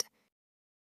hand.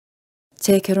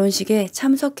 제 결혼식에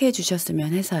참석해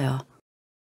주셨으면 해서요.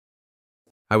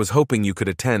 I was hoping you could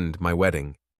attend my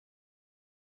wedding.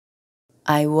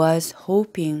 I was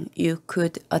hoping you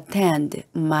could attend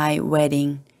my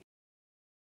wedding.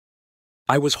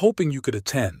 I was hoping you could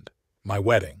attend my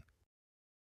wedding.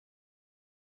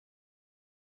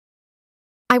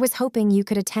 I was hoping you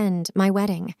could attend my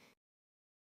wedding.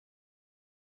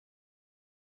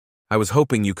 I was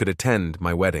hoping you could attend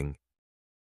my wedding.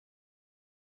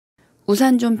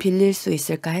 우산 좀 빌릴 수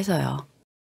있을까 해서요.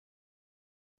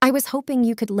 I was hoping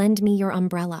you could lend me your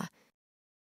umbrella.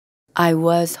 I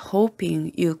was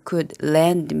hoping you could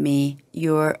lend me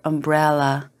your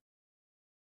umbrella.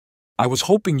 I was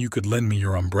hoping you could lend me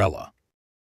your umbrella.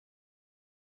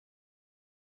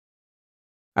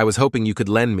 I was hoping you could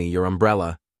lend me your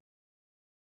umbrella.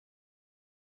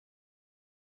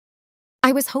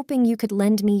 I was hoping you could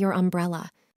lend me your umbrella.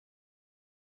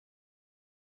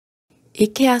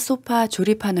 이케아 소파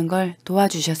조립하는 걸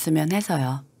도와주셨으면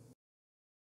해서요.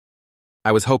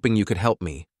 I was hoping you could help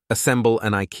me assemble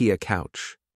an IKEA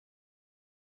couch.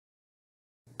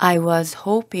 I was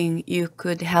hoping you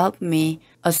could help me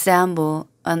assemble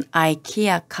an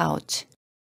IKEA couch.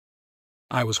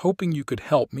 I was hoping you could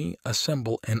help me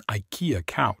assemble an IKEA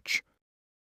couch.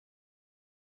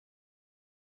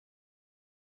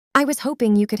 I was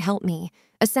hoping you could help me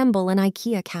assemble an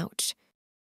IKEA couch.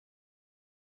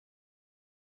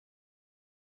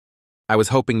 I was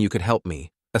hoping you could help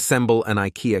me assemble an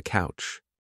IKEA couch.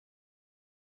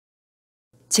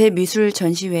 제 미술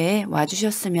전시회에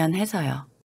와주셨으면 해서요.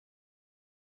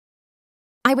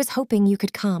 I was hoping you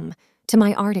could come to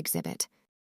my art exhibit.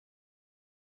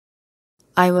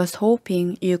 I was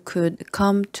hoping you could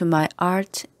come to my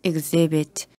art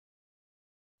exhibit.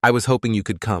 I was hoping you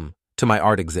could come to my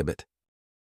art exhibit.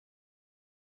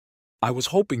 I was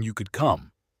hoping you could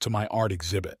come to my art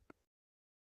exhibit.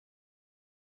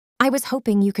 I was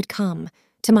hoping you could come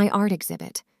to my art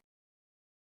exhibit.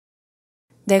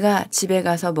 내가 집에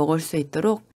가서 먹을 수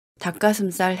있도록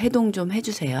닭가슴살 해동 좀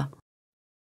해주세요.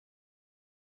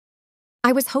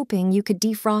 I was hoping you could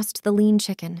defrost the lean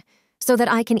chicken so that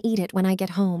I can eat it when I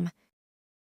get home.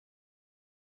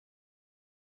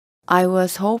 I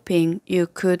was hoping you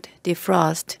could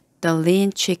defrost the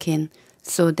lean chicken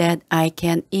so that I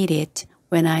can eat it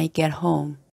when I get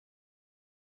home.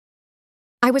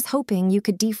 I was hoping you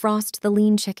could defrost the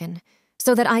lean chicken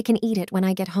so that I can eat it when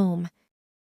I get home.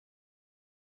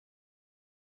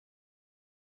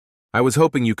 I was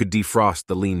hoping you could defrost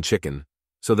the lean chicken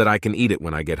so that I can eat it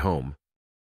when I get home.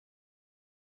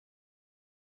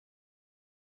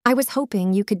 I was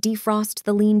hoping you could defrost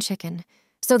the lean chicken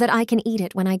so that I can eat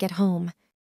it when I get home.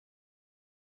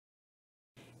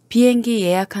 비행기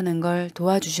예약하는 걸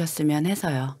도와주셨으면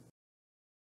해서요.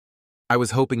 I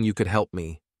was hoping you could help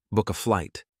me book a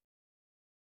flight.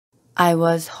 I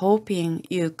was hoping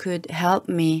you could help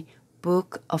me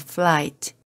book a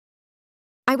flight.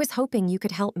 I was hoping you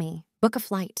could help me book a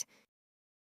flight.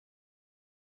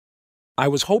 I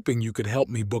was hoping you could help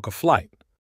me book a flight.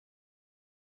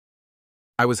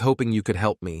 I was hoping you could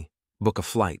help me book a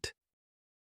flight.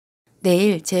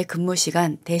 내일 제 근무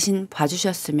시간 대신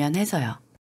봐주셨으면 해서요.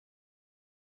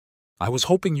 I was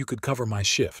hoping you could cover my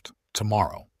shift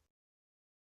tomorrow.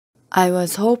 I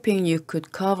was hoping you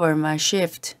could cover my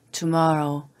shift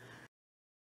tomorrow.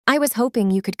 I was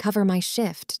hoping you could cover my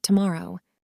shift tomorrow.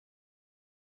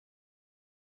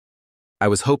 I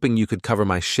was hoping you could cover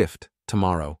my shift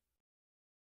tomorrow.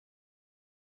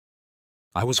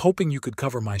 I was hoping you could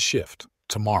cover my shift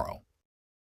tomorrow.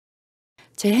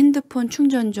 제 핸드폰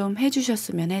충전 좀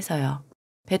해주셨으면 해서요.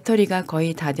 배터리가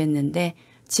거의 다 됐는데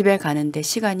집에 가는데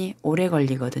시간이 오래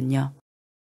걸리거든요.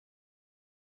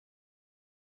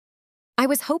 I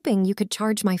was hoping you could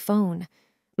charge my phone.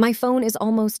 My phone is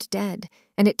almost dead,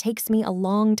 and it takes me a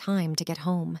long time to get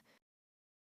home.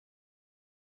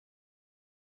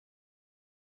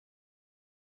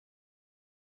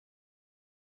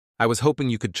 I was hoping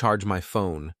you could charge my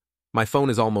phone. My phone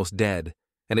is almost dead,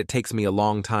 and it takes me a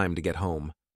long time to get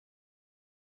home.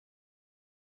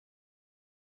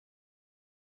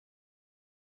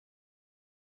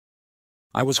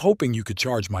 I was hoping you could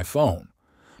charge my phone.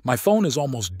 My phone is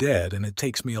almost dead and it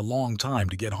takes me a long time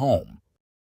to get home.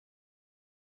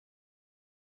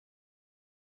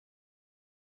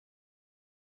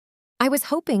 I was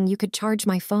hoping you could charge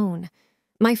my phone.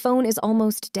 My phone is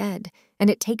almost dead, and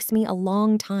it takes me a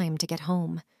long time to get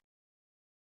home.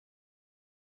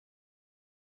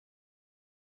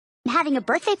 I'm having a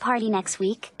birthday party next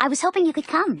week. I was hoping you could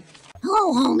come.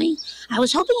 Hello, homie. I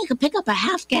was hoping you could pick up a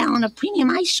half-gallon of premium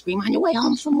ice cream on your way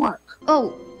home from work.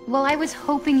 Oh, well, I was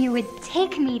hoping you would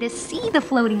take me to see the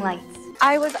floating lights.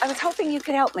 I was hoping you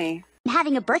could help me. I'm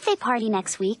having a birthday party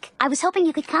next week. I was hoping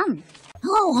you could come.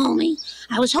 Hello, homie.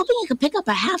 I was hoping you could pick up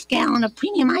a half-gallon of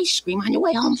premium ice cream on your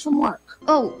way home from work.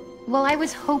 Oh, well, I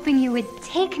was hoping you would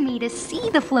take me to see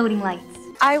the floating lights.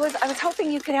 I was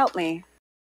hoping you could help me.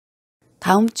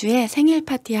 다음 주에 생일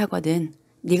파티 하거든.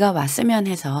 네가 왔으면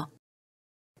해서.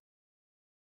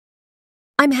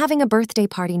 I'm having a birthday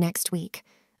party next week.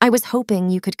 I was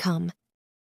hoping you could come.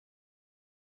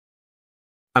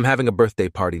 I'm having a birthday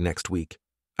party next week.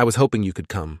 I was hoping you could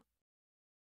come.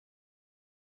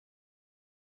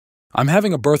 I'm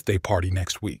having a birthday party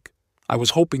next week. I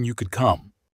was hoping you could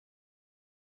come.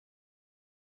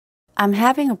 I'm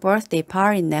having a birthday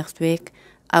party next week.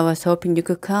 I was hoping you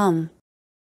could come.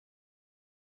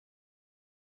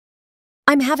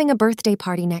 I'm having a birthday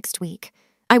party next week.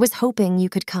 I was hoping you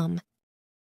could come.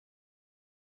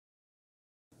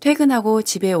 퇴근하고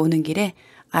집에 오는 길에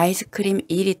아이스크림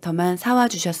 2리터만 사와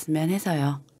주셨으면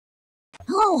해서요.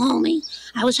 Hello, homie.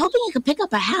 I was hoping you could pick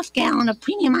up a half-gallon of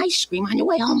premium ice cream on your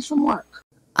way home from work.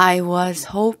 I was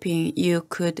hoping you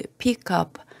could pick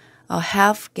up a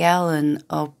half gallon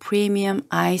of premium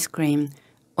ice cream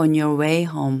on your way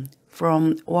home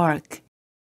from work.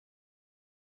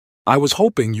 I was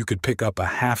hoping you could pick up a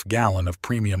half-gallon of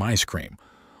premium ice cream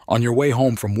on your way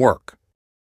home from work.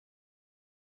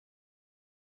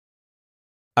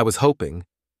 I was hoping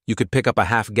you could pick up a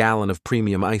half-gallon of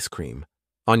premium ice cream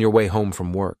on your way home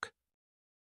from work.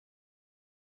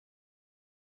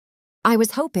 I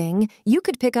was hoping you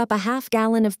could pick up a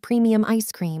half-gallon of premium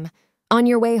ice cream on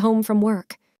your way home from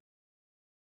work.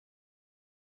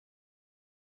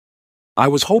 I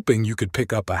was hoping you could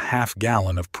pick up a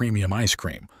half-gallon of premium ice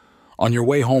cream on your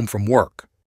way home from work.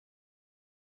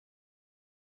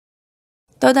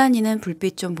 떠다니는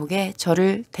불빛 좀 보게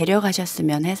저를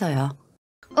데려가셨으면 해서요.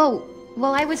 Oh,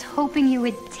 well, I was hoping you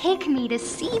would take me to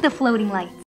see the floating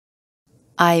lights.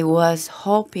 I was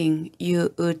hoping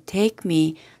you would take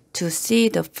me to see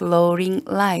the floating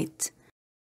lights.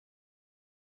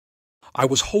 I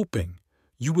was hoping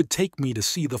you would take me to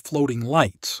see the floating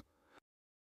lights.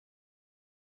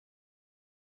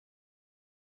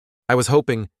 I was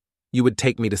hoping you would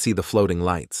take me to see the floating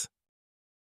lights.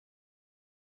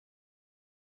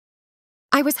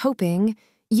 I was hoping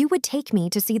you would take me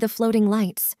to see the floating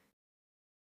lights.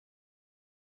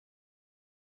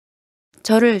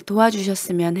 저를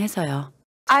도와주셨으면 해서요.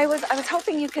 I was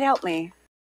hoping you could help me.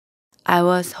 I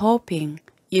was hoping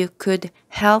you could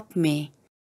help me.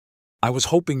 I was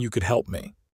hoping you could help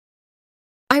me.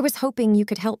 I was hoping you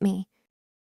could help me.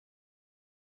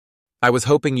 I was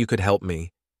hoping you could help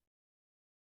me.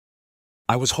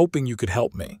 I was hoping you could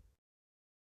help me.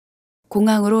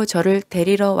 공항으로 저를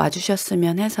데리러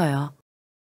와주셨으면 해서요.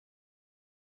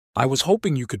 I was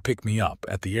hoping you could pick me up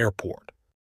at the airport.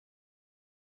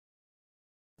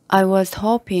 I was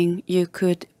hoping you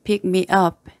could pick me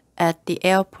up at the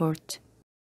airport.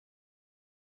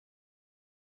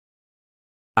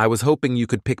 I was hoping you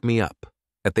could pick me up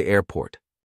at the airport.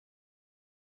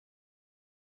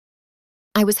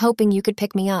 I was hoping you could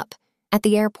pick me up at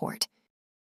the airport.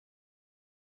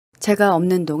 제가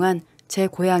없는 동안 제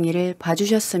고양이를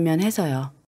봐주셨으면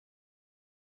해서요.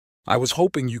 I was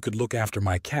hoping you could look after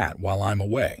my cat while I'm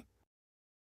away.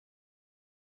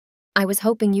 I was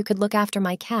hoping you could look after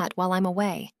my cat while I'm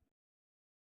away.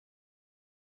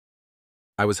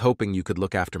 I was hoping you could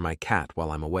look after my cat while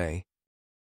I'm away.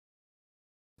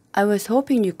 I was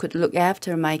hoping you could look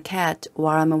after my cat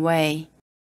while I'm away.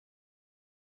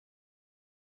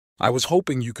 I was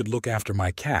hoping you could look after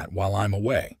my cat while I'm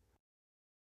away.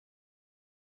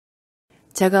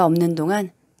 제가 없는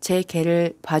동안 제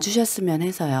개를 봐주셨으면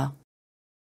해서요.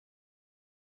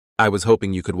 I was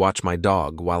hoping you could watch my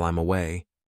dog while I'm away.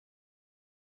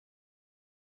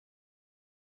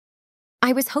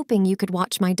 I was hoping you could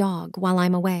watch my dog while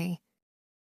I'm away.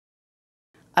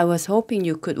 I was hoping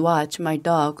you could watch my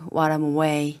dog while I'm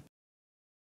away.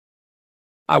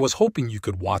 I was hoping you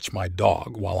could watch my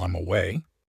dog while I'm away.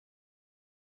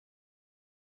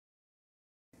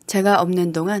 제가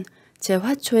없는 동안 제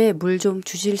화초에 물 좀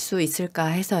주실 수 있을까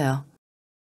해서요.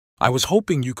 I was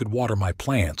hoping you could water my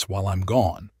plants while I'm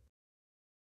gone.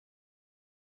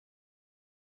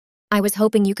 I was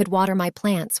hoping you could water my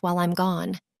plants while I'm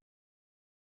gone.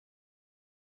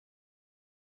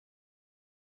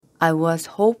 I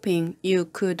was hoping you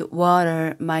could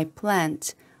water my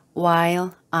plants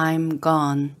while I'm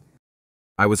gone.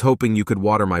 I was hoping you could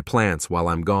water my plants while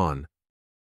I'm gone.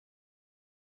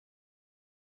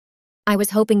 I was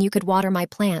hoping you could water my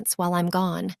plants while I'm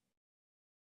gone.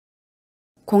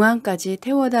 공항까지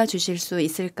태워다 주실 수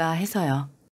있을까 해서요.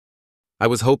 I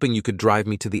was hoping you could drive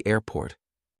me to the airport.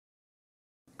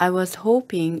 I was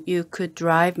hoping you could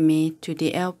drive me to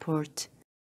the airport.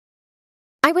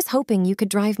 I was hoping you could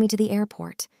drive me to the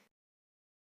airport.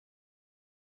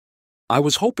 I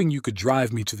was hoping you could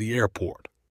drive me to the airport.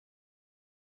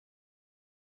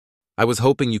 I was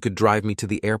hoping you could drive me to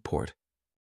the airport.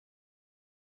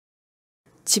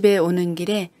 집에 오는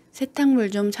길에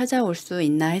세탁물 좀 찾아올 수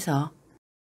있나 해서.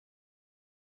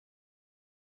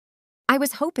 I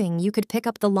was hoping you could pick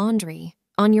up the laundry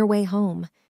on your way home.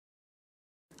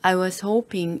 I was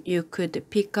hoping you could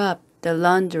pick up the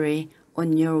laundry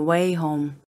on your way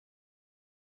home.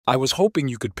 I was hoping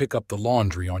you could pick up the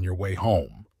laundry on your way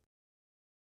home.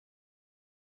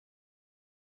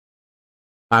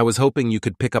 I was hoping you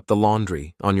could pick up the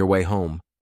laundry on your way home.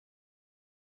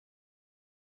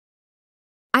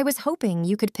 I was hoping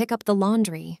you could pick up the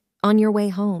laundry on your way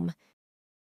home.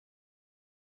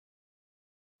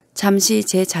 잠시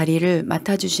제 자리를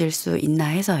맡아주실 수 있나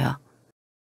해서요.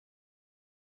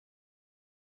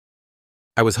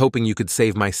 I was hoping you could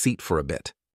save my seat for a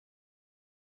bit.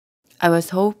 I was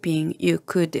hoping you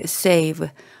could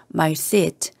save my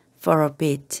seat for a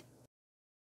bit.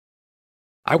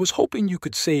 I was hoping you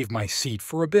could save my seat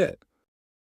for a bit.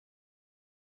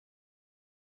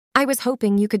 I was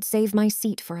hoping you could save my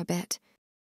seat for a bit.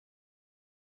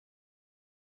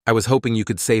 I was hoping you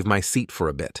could save my seat for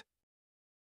a bit.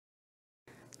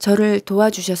 저를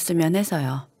도와주셨으면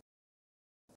해서요.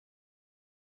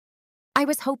 I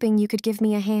was hoping you could give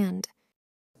me a hand.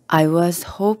 I was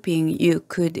hoping you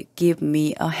could give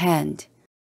me a hand.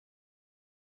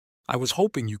 I was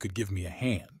hoping you could give me a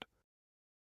hand.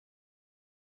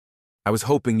 I was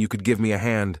hoping you could give me a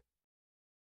hand.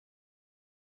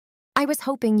 I was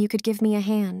hoping you could give me a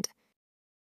hand.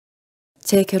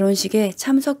 제 결혼식에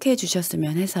참석해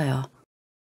주셨으면 해서요.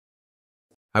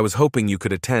 I was hoping you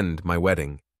could attend my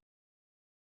wedding.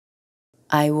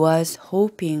 I was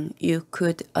hoping you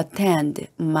could attend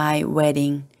my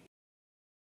wedding.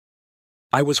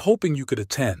 I was hoping you could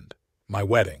attend my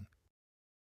wedding.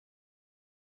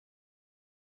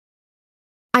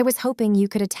 I was hoping you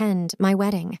could attend my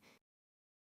wedding.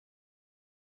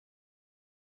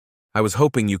 I was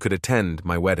hoping you could attend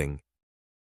my wedding.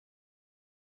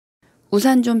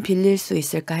 우산 좀 빌릴 수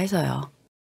있을까 해서요.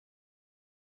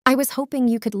 I was hoping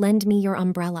you could lend me your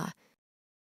umbrella.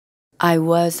 I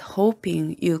was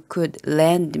hoping you could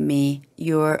lend me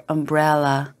your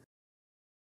umbrella.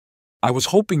 I was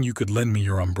hoping you could lend me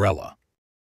your umbrella.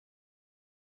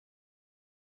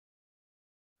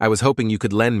 I was hoping you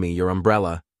could lend me your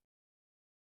umbrella.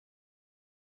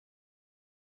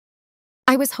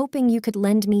 I was hoping you could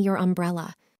lend me your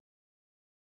umbrella.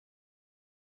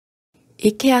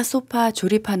 이케아 소파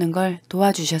조립하는 걸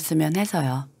도와주셨으면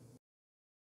해서요.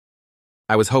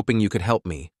 I was hoping you could help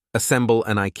me assemble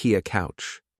an IKEA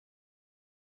couch.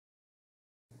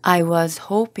 I was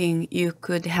hoping you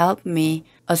could help me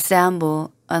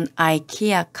assemble an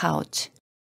IKEA couch.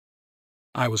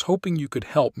 I was hoping you could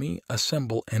help me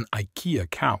assemble an IKEA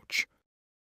couch.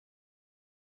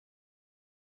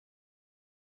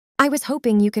 I was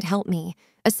hoping you could help me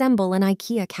assemble an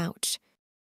IKEA couch.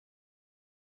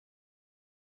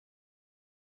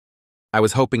 I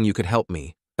was hoping you could help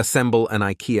me assemble an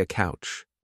IKEA couch.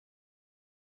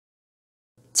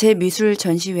 제 미술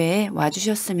전시회에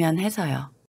와주셨으면 해서요.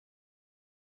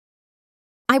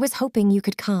 I was hoping you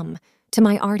could come to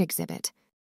my art exhibit.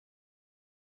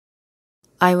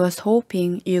 I was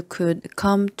hoping you could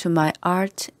come to my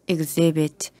art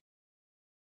exhibit.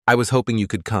 I was hoping you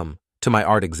could come to my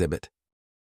art exhibit.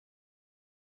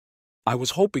 I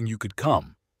was hoping you could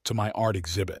come to my art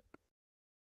exhibit.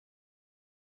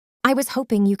 I was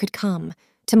hoping you could come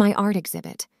to my art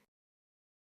exhibit.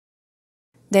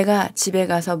 내가 집에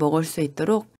가서 먹을 수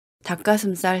있도록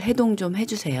닭가슴살 해동 좀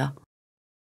해주세요.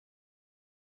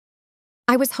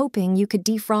 I was hoping you could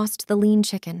defrost the lean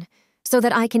chicken so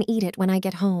that I can eat it when I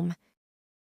get home.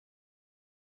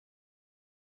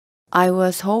 I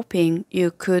was hoping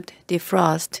you could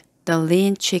defrost the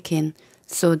lean chicken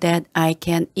so that I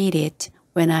can eat it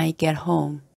when I get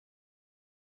home.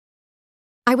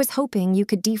 I was hoping you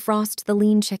could defrost the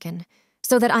lean chicken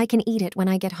so that I can eat it when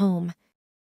I get home.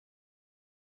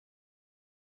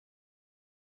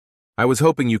 I was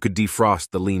hoping you could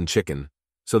defrost the lean chicken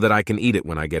so that I can eat it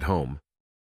when I get home.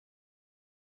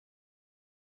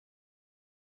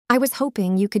 I was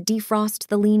hoping you could defrost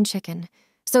the lean chicken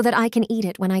so that I can eat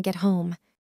it when I get home.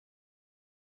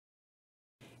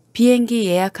 비행기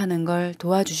예약하는 걸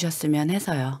도와주셨으면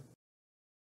해서요.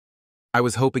 I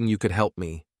was hoping you could help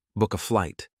me book a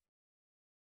flight.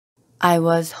 I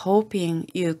was hoping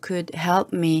you could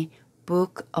help me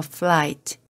book a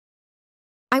flight.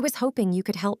 I was hoping you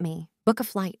could help me book a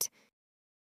flight.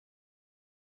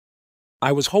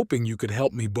 I was hoping you could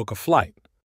help me book a flight.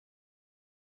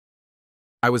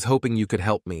 I was hoping you could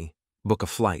help me book a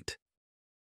flight.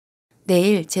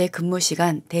 내일 제 근무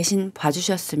시간 대신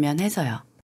봐주셨으면 해서요.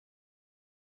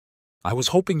 I was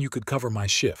hoping you could cover my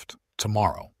shift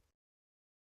tomorrow.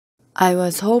 I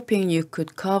was hoping you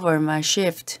could cover my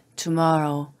shift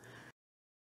tomorrow.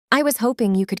 I was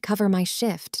hoping you could cover my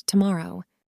shift tomorrow.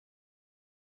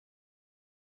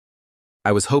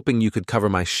 I was hoping you could cover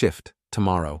my shift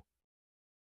tomorrow.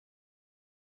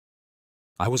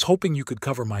 I was hoping you could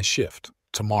cover my shift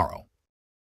tomorrow.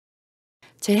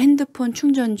 제 핸드폰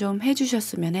충전 좀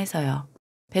해주셨으면 해서요.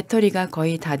 배터리가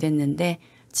거의 다 됐는데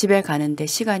집에 가는데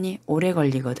시간이 오래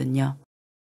걸리거든요.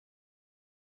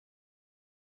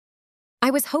 I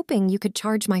was hoping you could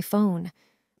charge my phone.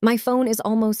 My phone is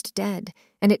almost dead,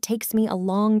 and it takes me a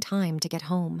long time to get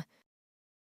home.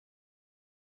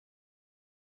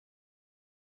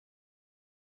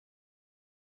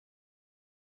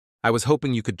 I was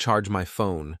hoping you could charge my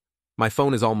phone. My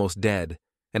phone is almost dead,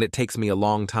 and it takes me a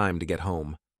long time to get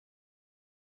home.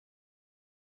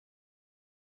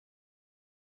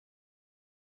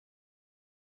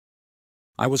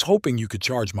 I was hoping you could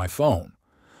charge my phone.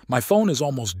 My phone is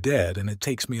almost dead and it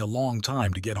takes me a long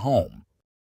time to get home.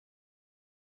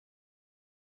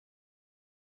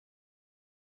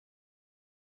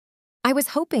 I was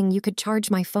hoping you could charge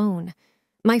my phone.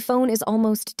 My phone is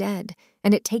almost dead,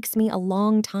 and it takes me a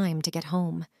long time to get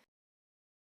home.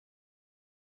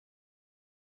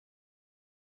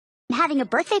 I'm having a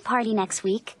birthday party next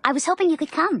week. I was hoping you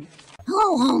could come.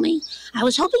 Hello, homie. I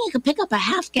was hoping you could pick up a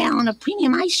half-gallon of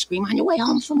premium ice cream on your way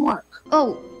home from work.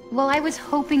 Oh, well, I was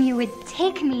hoping you would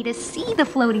take me to see the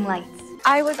floating lights.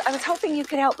 I was hoping you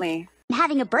could help me. I'm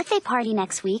having a birthday party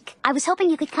next week. I was hoping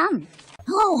you could come.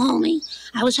 Hello, homie.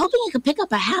 I was hoping you could pick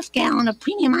up a half-gallon of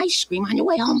premium ice cream on your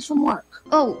way home from work.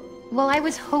 Oh, well, I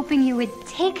was hoping you would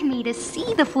take me to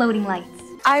see the floating lights.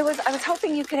 I was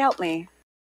hoping you could help me.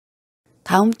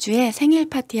 다음 주에 생일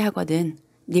파티 하거든.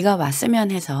 네가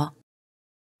왔으면 해서.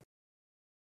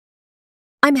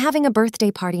 I'm having a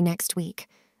birthday party next week.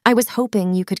 I was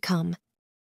hoping you could come.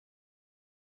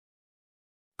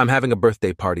 I'm having a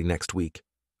birthday party next week.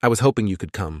 I was hoping you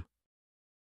could come.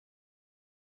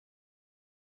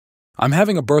 I'm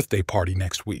having a birthday party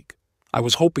next week. I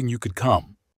was hoping you could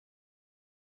come.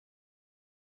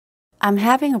 I'm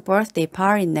having a birthday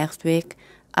party next week.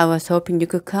 I was hoping you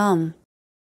could come.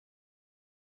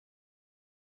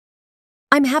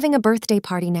 I'm having a birthday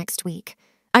party next week.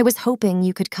 I was hoping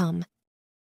you could come.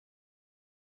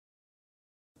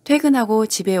 퇴근하고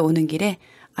집에 오는 길에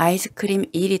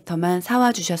아이스크림 2리터만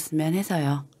사와 주셨으면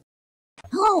해서요.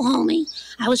 Hello, homie.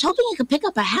 I was hoping you could pick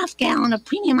up a half gallon of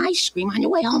premium ice cream on your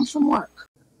way home from work.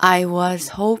 I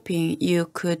was hoping you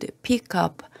could pick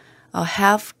up a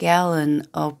half gallon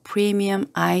of premium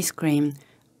ice cream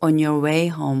on your way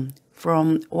home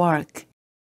from work.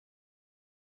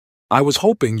 I was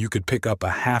hoping you could pick up a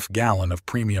half gallon of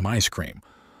premium ice cream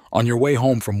on your way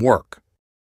home from work.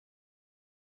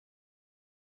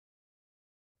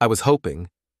 I was hoping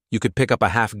you could pick up a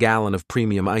half gallon of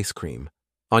premium ice cream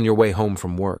on your way home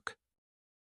from work.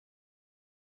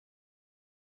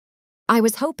 I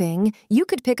was hoping you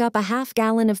could pick up a half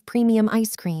gallon of premium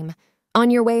ice cream on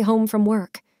your way home from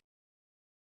work.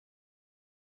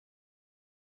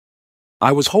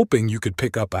 I was hoping you could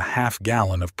pick up a half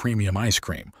gallon of premium ice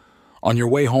cream on your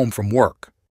way home from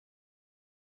work.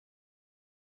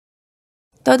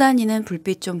 떠다니는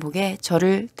불빛 좀 보게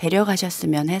저를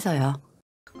데려가셨으면 해서요.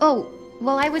 Oh,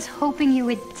 well, I was hoping you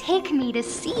would take me to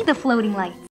see the floating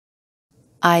lights.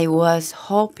 I was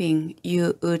hoping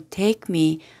you would take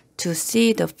me to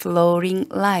see the floating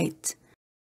lights.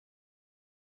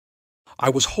 I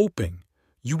was hoping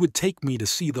you would take me to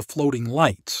see the floating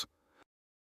lights.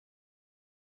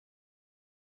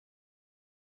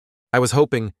 I was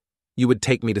hoping you would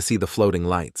take me to see the floating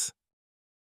lights.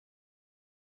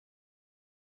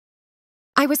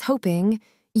 I was hoping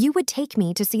you would take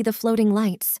me to see the floating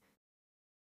lights.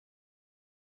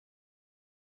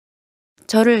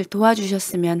 저를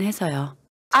도와주셨으면 해서요.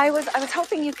 I was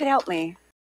hoping you could help me.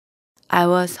 I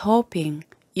was hoping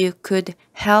you could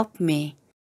help me.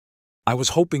 I was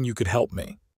hoping you could help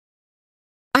me.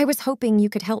 I was hoping you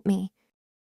could help me.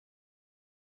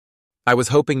 I was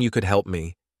hoping you could help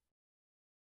me.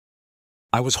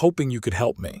 I was hoping you could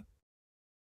help me.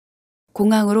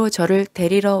 공항으로 저를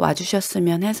데리러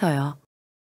와주셨으면 해서요.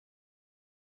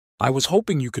 I was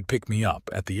hoping you could pick me up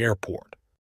at the airport.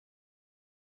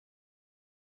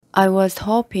 I was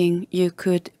hoping you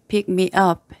could pick me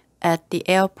up at the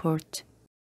airport.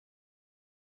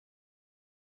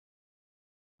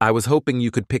 I was hoping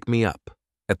you could pick me up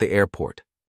at the airport.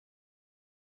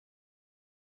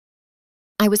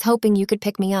 I was hoping you could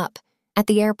pick me up at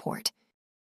the airport.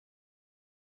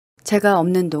 제가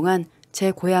없는 동안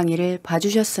제 고양이를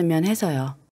봐주셨으면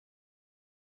해서요.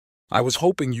 I was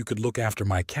hoping you could look after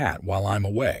my cat while I'm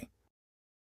away.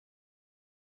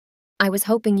 I was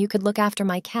hoping you could look after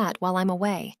my cat while I'm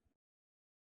away.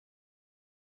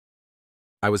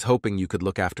 I was hoping you could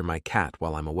look after my cat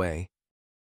while I'm away.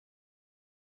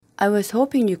 I was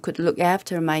hoping you could look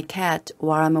after my cat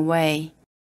while I'm away.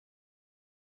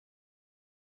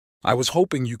 I was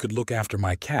hoping you could look after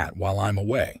my cat while I'm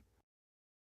away.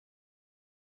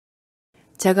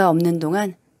 제가 없는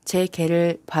동안 제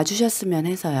개를 봐주셨으면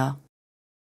해서요.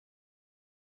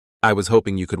 I was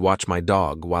hoping you could watch my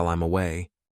dog while I'm away.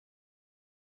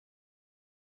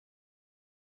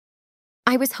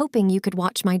 I was hoping you could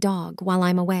watch my dog while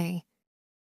I'm away.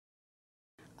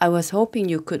 I was hoping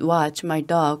you could watch my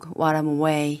dog while I'm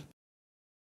away.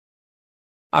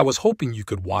 I was hoping you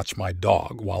could watch my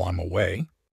dog while I'm away.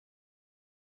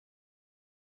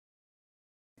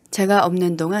 제가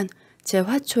없는 동안 제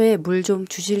화초에 물 좀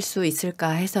주실 수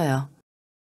있을까 해서요.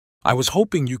 I was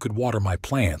hoping you could water my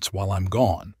plants while I'm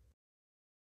gone.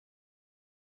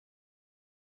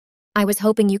 I was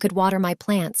hoping you could water my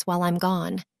plants while I'm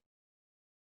gone.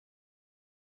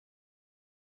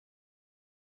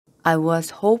 I was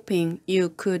hoping you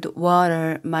could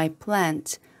water my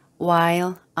plants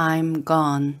while I'm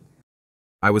gone.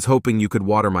 I was hoping you could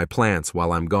water my plants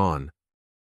while I'm gone.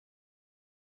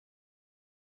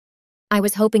 I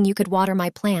was hoping you could water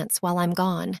my plants while I'm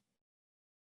gone.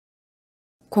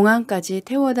 공항까지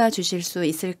태워다 주실 수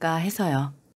있을까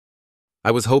해서요.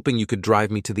 I was hoping you could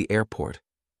drive me to the airport.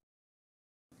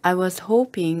 I was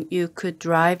hoping you could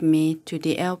drive me to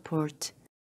the airport.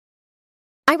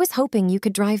 I was hoping you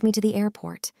could drive me to the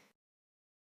airport.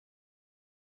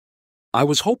 I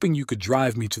was hoping you could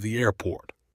drive me to the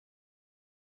airport.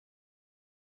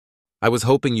 I was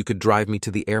hoping you could drive me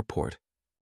to the airport.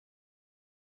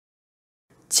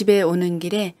 집에 오는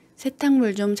길에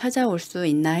세탁물 좀 찾아올 수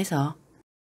있나 해서.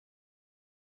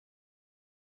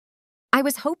 I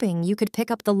was hoping you could pick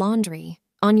up the laundry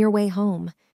on your way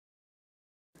home.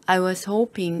 I was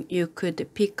hoping you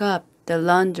could pick up the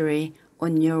laundry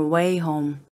on your way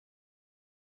home.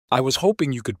 I was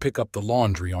hoping you could pick up the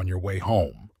laundry on your way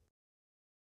home.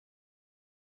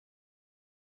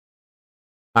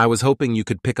 I was hoping you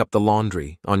could pick up the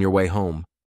laundry on your way home.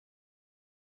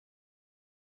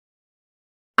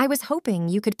 I was hoping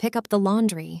you could pick up the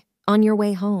laundry on your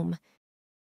way home.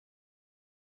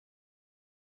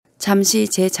 잠시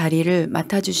제 자리를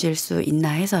맡아주실 수 있나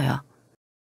해서요.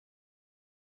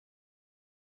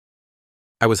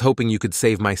 I was hoping you could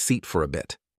save my seat for a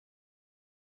bit.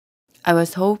 I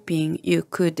was hoping you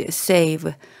could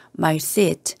save my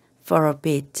seat for a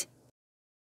bit.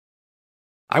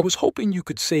 I was hoping you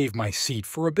could save my seat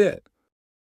for a bit.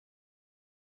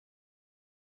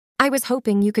 I was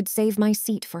hoping you could save my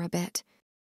seat for a bit.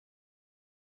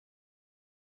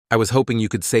 I was hoping you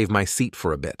could save my seat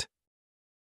for a bit.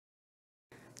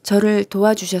 저를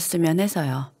도와주셨으면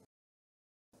해서요.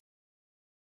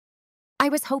 I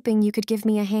was hoping you could give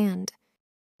me a hand.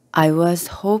 I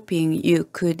was hoping you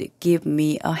could give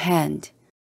me a hand.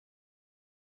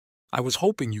 I was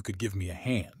hoping you could give me a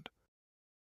hand.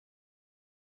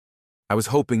 I was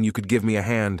hoping you could give me a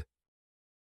hand.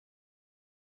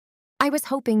 I was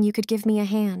hoping you could give me a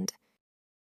hand.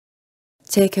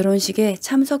 제 결혼식에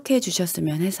참석해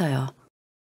주셨으면 해서요.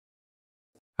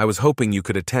 I was hoping you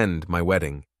could attend my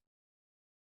wedding.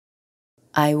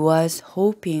 I was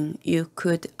hoping you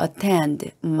could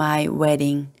attend my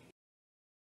wedding.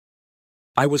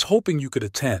 I was hoping you could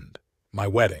attend my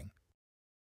wedding.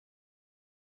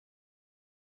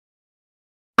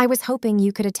 I was hoping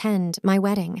you could attend my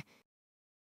wedding.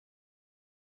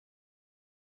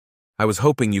 I was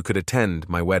hoping you could attend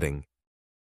my wedding.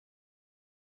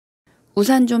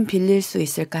 우산 좀 빌릴 수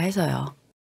있을까 해서요.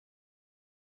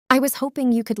 I was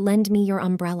hoping you could lend me your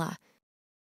umbrella.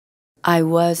 I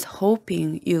was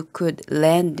hoping you could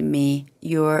lend me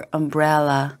your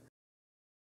umbrella.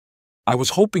 I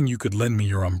was hoping you could lend me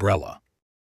your umbrella.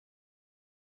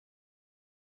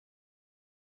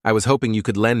 I was hoping you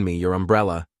could lend me your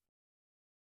umbrella.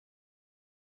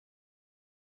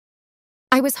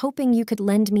 I was hoping you could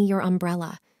lend me your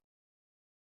umbrella.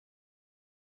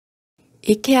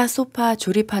 이케아 소파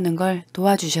조립하는 걸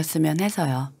도와주셨으면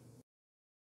해서요.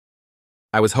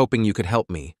 I was hoping you could help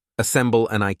me assemble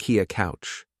an IKEA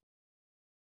couch.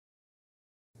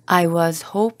 I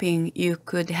was hoping you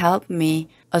could help me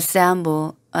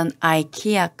assemble an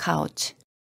IKEA couch.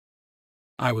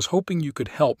 I was hoping you could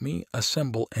help me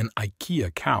assemble an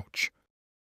IKEA couch.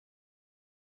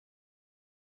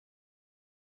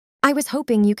 I was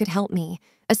hoping you could help me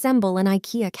assemble an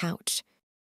IKEA couch.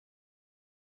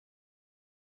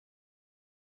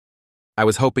 I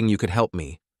was hoping you could help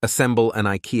me assemble an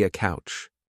IKEA couch.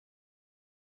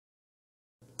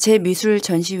 제 미술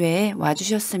전시회에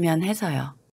와주셨으면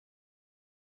해서요.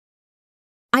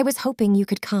 I was hoping you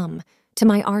could come to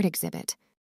my art exhibit.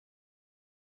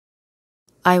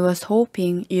 I was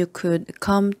hoping you could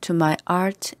come to my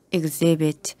art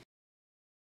exhibit.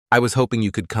 I was hoping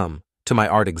you could come to my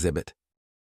art exhibit.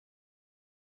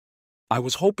 I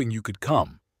was hoping you could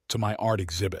come to my art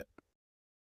exhibit.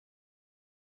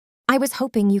 I was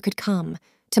hoping you could come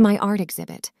to my art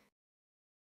exhibit.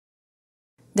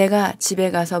 내가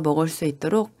집에 가서 먹을 수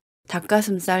있도록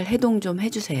닭가슴살 해동 좀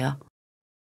해주세요.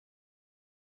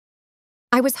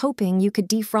 I was hoping you could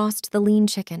defrost the lean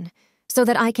chicken so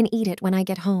that I can eat it when I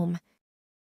get home.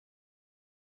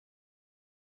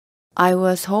 I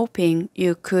was hoping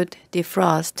you could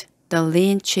defrost the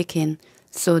lean chicken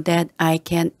so that I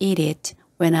can eat it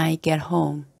when I get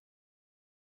home.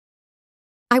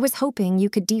 I was hoping you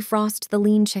could defrost the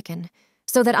lean chicken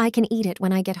so that I can eat it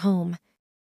when I get home.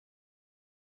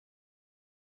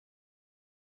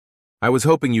 I was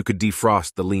hoping you could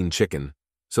defrost the lean chicken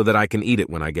so that I can eat it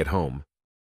when I get home.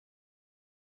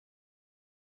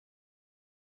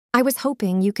 I was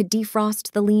hoping you could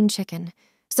defrost the lean chicken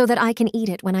so that I can eat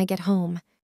it when I get home.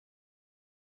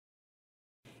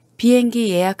 비행기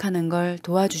예약하는 걸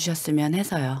도와주셨으면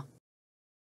해서요.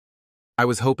 I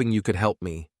was hoping you could help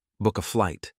me book a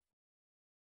flight.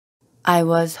 I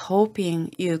was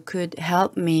hoping you could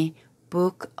help me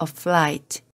book a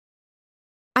flight.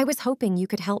 I was hoping you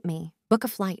could help me book a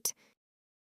flight.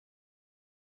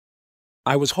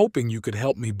 I was hoping you could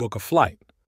help me book a flight.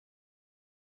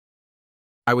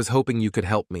 I was hoping you could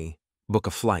help me book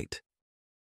a flight.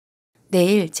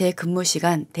 내일 제 근무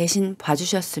시간 대신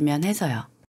봐주셨으면 해서요.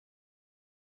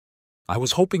 I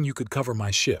was hoping you could cover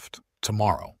my shift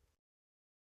tomorrow.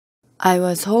 I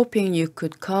was hoping you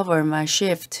could cover my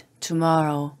shift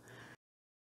tomorrow.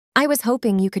 I was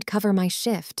hoping you could cover my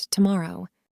shift tomorrow.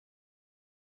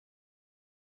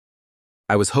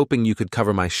 I was hoping you could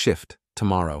cover my shift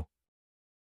tomorrow.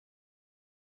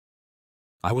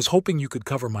 I was hoping you could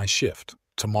cover my shift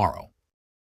tomorrow.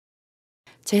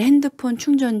 제 핸드폰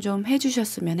충전 좀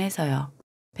해주셨으면 해서요.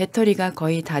 배터리가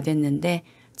거의 다 됐는데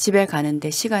집에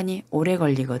가는데 시간이 오래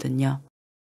걸리거든요.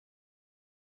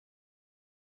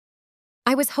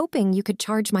 I was hoping you could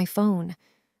charge my phone.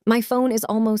 My phone is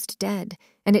almost dead,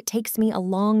 and it takes me a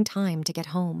long time to get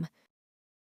home.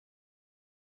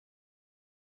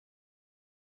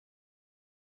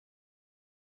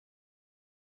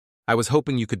 I was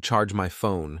hoping you could charge my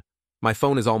phone. My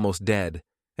phone is almost dead,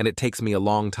 and it takes me a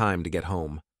long time to get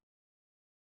home.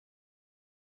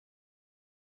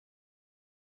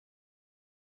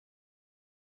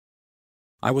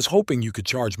 I was hoping you could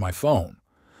charge my phone.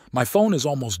 My phone is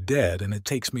almost dead and it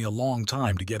takes me a long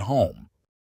time to get home.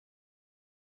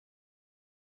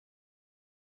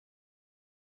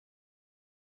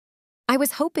 I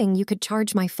was hoping you could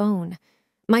charge my phone.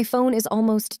 My phone is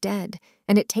almost dead,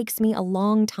 and it takes me a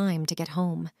long time to get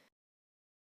home.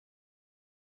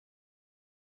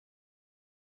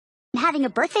 I'm having a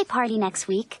birthday party next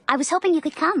week. I was hoping you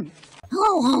could come.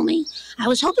 Hello, homie. I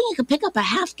was hoping you could pick up a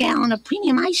half-gallon of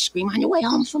premium ice cream on your way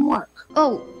home from work.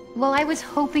 Oh, well, I was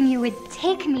hoping you would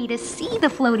take me to see the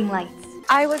floating lights.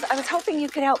 I was hoping you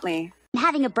could help me. I'm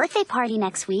having a birthday party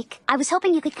next week. I was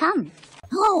hoping you could come.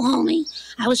 Hello, homie.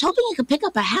 I was hoping you could pick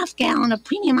up a half-gallon of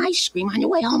premium ice cream on your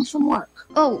way home from work.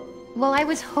 Oh, well, I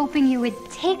was hoping you would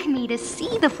take me to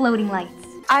see the floating lights.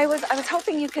 I was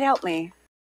hoping you could help me.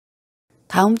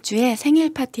 다음 주에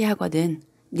생일 파티 하거든.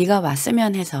 네가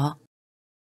왔으면 해서.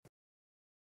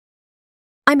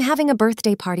 I'm having a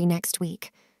birthday party next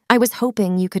week. I was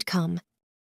hoping you could come.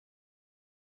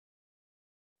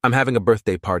 I'm having a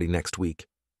birthday party next week.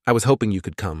 I was hoping you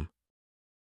could come.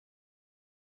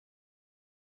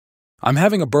 I'm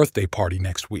having a birthday party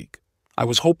next week. I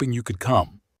was hoping you could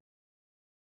come.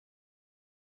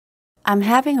 I'm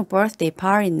having a birthday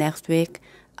party next week.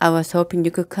 I was hoping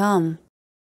you could come.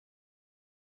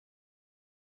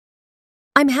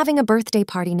 I'm having a birthday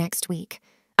party next week.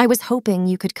 I was hoping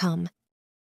you could come.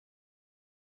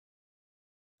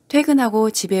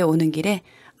 퇴근하고 집에 오는 길에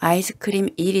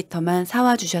아이스크림 2리터만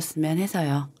사와 주셨으면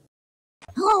해서요.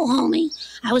 Hello, homie.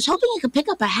 I was hoping you could pick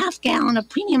up a half-gallon of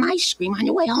premium ice cream on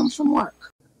your way home from work.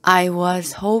 I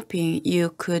was hoping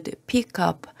you could pick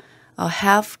up a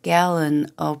half gallon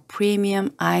of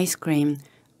premium ice cream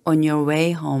on your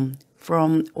way home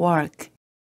from work.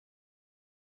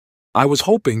 I was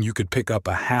hoping you could pick up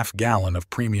a half-gallon of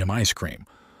premium ice cream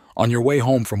on your way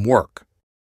home from work.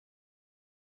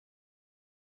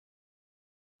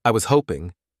 I was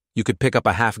hoping you could pick up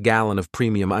a half-gallon of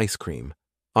premium ice cream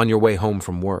on your way home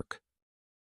from work.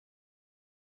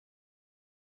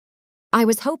 I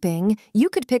was hoping you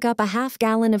could pick up a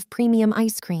half-gallon of premium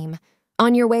ice cream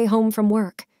on your way home from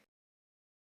work.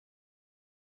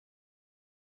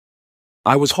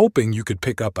 I was hoping you could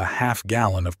pick up a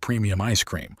half-gallon of premium ice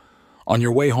cream on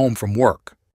your way home from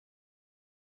work.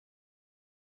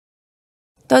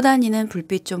 떠다니는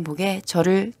불빛 좀 보게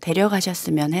저를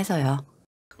데려가셨으면 해서요.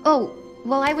 Oh,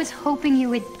 well, I was hoping you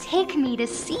would take me to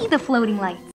see the floating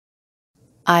lights.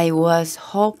 I was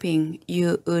hoping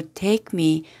you would take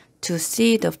me to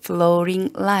see the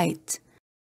floating lights.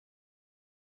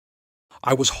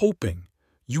 I was hoping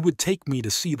you would take me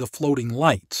to see the floating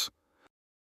lights.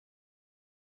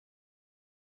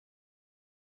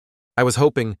 I was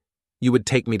hoping you would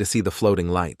take me to see the floating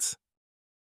lights.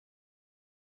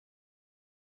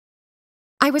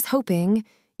 I was hoping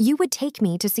you would take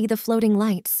me to see the floating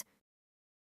lights.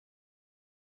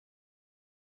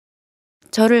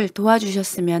 저를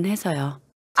도와주셨으면 해서요.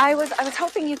 I was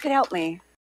hoping you could help me.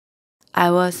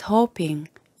 I was hoping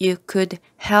you could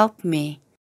help me.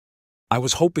 I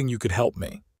was hoping you could help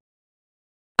me.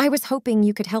 I was hoping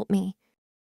you could help me.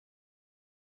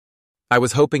 I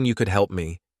was hoping you could help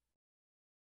me.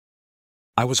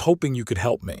 I was hoping you could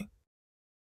help me.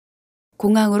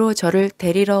 공항으로 저를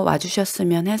데리러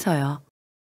와주셨으면 해서요.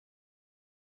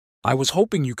 I was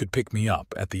hoping you could pick me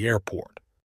up at the airport.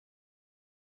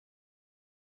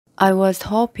 I was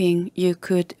hoping you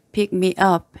could pick me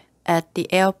up at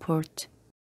the airport.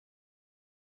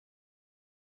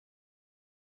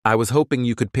 I was hoping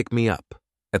you could pick me up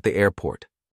at the airport.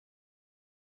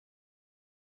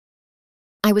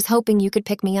 I was hoping you could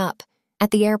pick me up at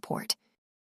the airport.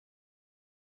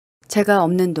 제가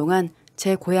없는 동안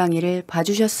제 고양이를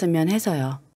봐주셨으면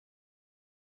해서요.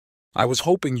 I was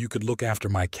hoping you could look after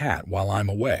my cat while I'm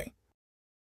away.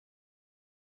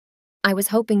 I was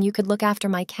hoping you could look after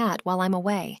my cat while I'm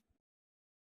away.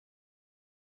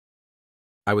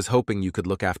 I was hoping you could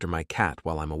look after my cat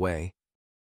while I'm away.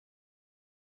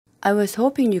 I was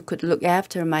hoping you could look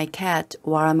after my cat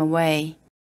while I'm away.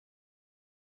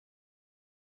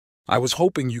 I was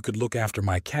hoping you could look after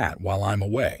my cat while I'm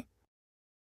away.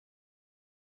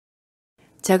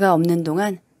 제가 없는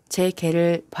동안 제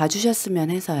개를 봐주셨으면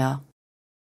해서요.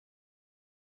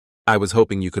 I was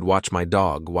hoping you could watch my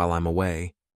dog while I'm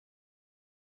away.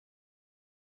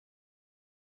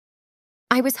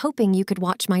 I was hoping you could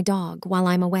watch my dog while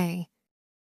I'm away.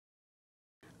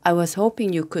 I was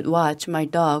hoping you could watch my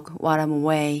dog while I'm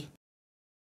away.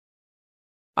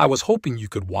 I was hoping you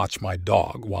could watch my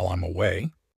dog while I'm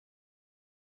away.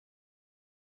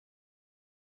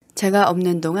 제가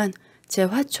없는 동안 제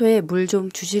화초에 물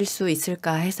좀 주실 수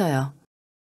있을까 해서요.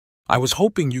 I was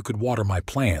hoping you could water my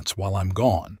plants while I'm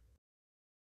gone.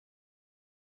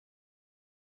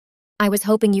 I was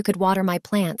hoping you could water my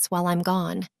plants while I'm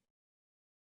gone.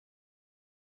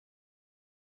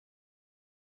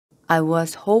 I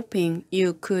was hoping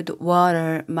you could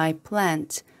water my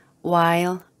plants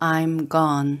while I'm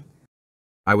gone.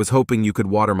 I was hoping you could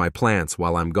water my plants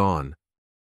while I'm gone.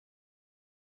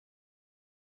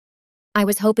 I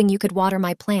was hoping you could water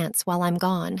my plants while I'm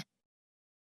gone.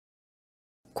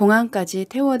 공항까지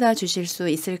태워다 주실 수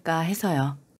있을까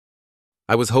해서요.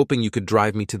 I was hoping you could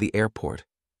drive me to the airport.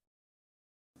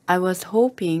 I was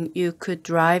hoping you could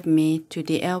drive me to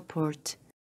the airport.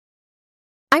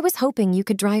 I was hoping you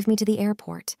could drive me to the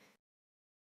airport.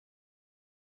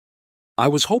 I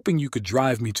was hoping you could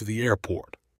drive me to the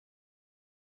airport.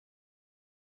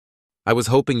 I was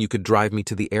hoping you could drive me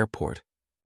to the airport.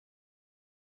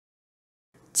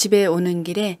 집에 오는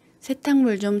길에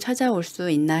세탁물 좀 찾아올 수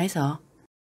있나 해서.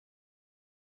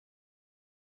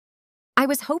 I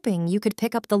was hoping you could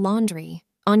pick up the laundry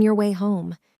on your way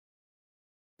home.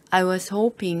 I was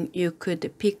hoping you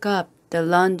could pick up the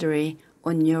laundry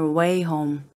on your way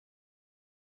home.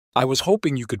 I was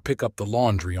hoping you could pick up the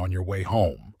laundry on your way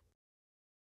home.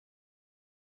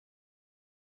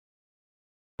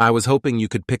 I was hoping you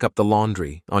could pick up the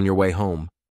laundry on your way home.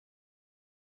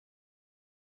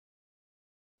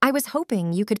 I was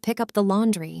hoping you could pick up the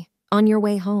laundry on your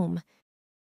way home.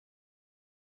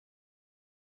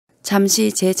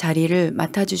 잠시 제 자리를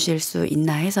맡아주실 수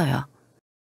있나 해서요.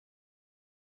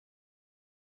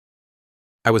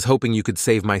 I was hoping you could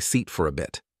save my seat for a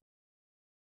bit.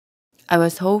 I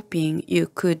was hoping you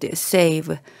could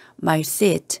save my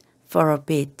seat for a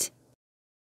bit.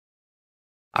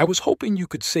 I was hoping you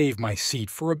could save my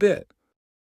seat for a bit.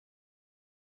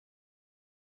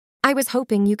 I was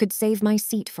hoping you could save my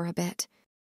seat for a bit.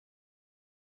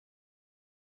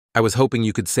 I was hoping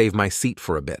you could save my seat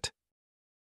for a bit.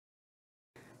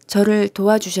 저를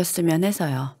도와주셨으면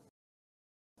해서요.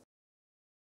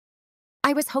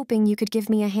 I was hoping you could give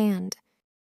me a hand.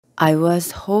 I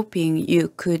was hoping you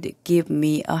could give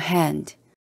me a hand.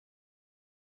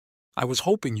 I was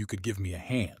hoping you could give me a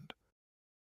hand.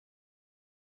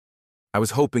 I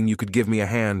was hoping you could give me a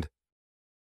hand.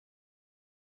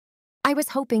 I was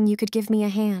hoping you could give me a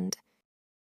hand.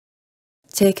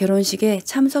 제 결혼식에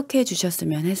참석해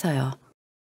주셨으면 해서요.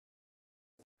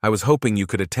 I was hoping you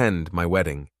could attend my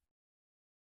wedding.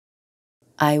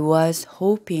 I was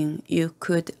hoping you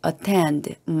could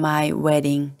attend my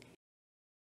wedding.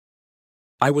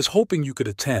 I was hoping you could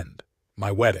attend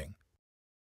my wedding.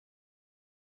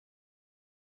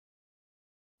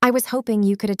 I was hoping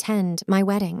you could attend my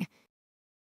wedding.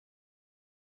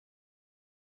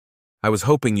 I was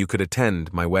hoping you could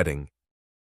attend my wedding.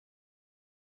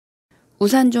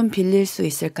 우산 좀 빌릴 수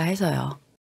있을까 해서요.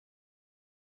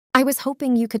 I was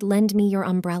hoping you could lend me your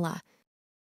umbrella.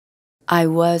 I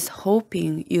was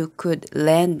hoping you could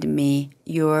lend me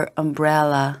your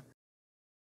umbrella.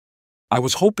 I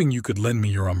was hoping you could lend me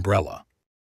your umbrella.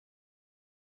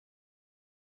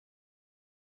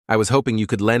 I was hoping you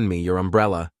could lend me your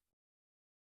umbrella.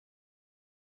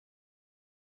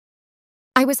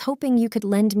 I was hoping you could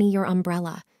lend me your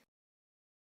umbrella.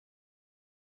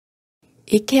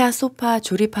 이케아 소파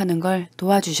조립하는 걸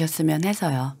도와주셨으면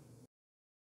해서요.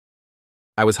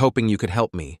 I was hoping you could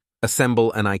help me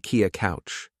assemble an IKEA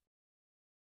couch.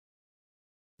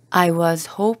 I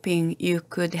was hoping you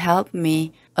could help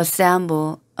me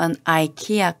assemble an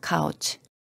IKEA couch.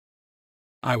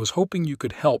 I was hoping you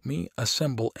could help me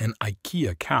assemble an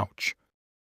IKEA couch.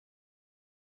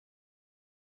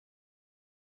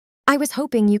 I was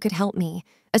hoping you could help me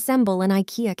assemble an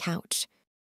IKEA couch.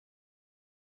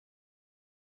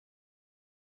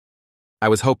 I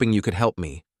was hoping you could help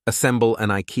me assemble an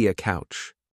IKEA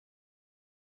couch.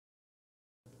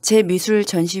 제 미술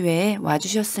전시회에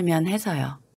와주셨으면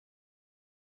해서요.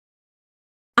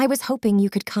 I was hoping you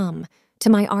could come to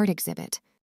my art exhibit.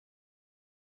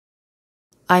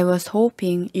 I was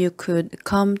hoping you could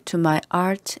come to my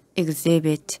art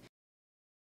exhibit.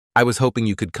 I was hoping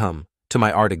you could come to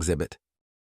my art exhibit.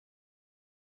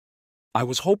 I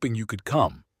was hoping you could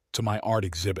come to my art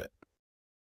exhibit.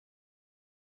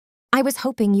 I was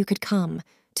hoping you could come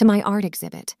to my art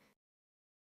exhibit.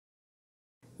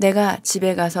 내가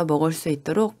집에 가서 먹을 수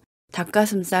있도록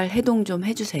닭가슴살 해동 좀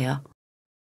해주세요.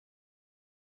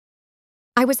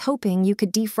 I was hoping you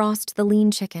could defrost the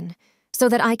lean chicken so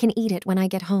that I can eat it when I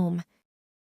get home.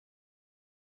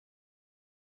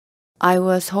 I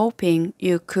was hoping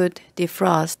you could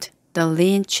defrost the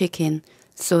lean chicken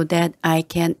so that I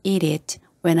can eat it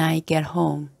when I get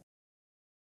home.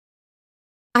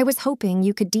 I was hoping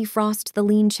you could defrost the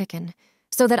lean chicken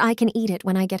so that I can eat it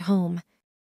when I get home.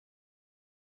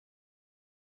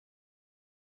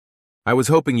 I was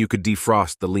hoping you could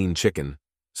defrost the lean chicken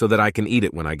so that I can eat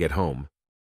it when I get home.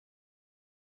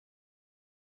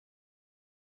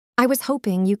 I was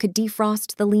hoping you could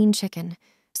defrost the lean chicken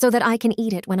so that I can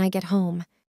eat it when I get home.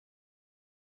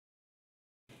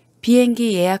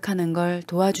 비행기 예약하는 걸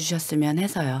도와주셨으면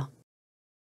해서요.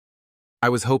 I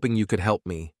was hoping you could help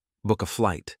me book a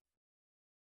flight.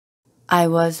 I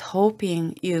was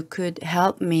hoping you could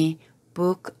help me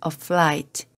book a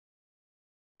flight.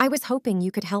 I was hoping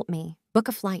you could help me book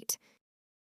a flight.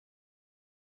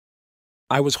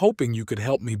 I was hoping you could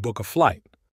help me book a flight.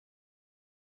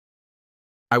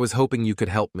 I was hoping you could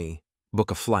help me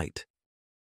book a flight.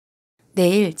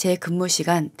 내일 제 근무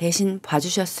시간 대신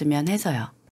봐주셨으면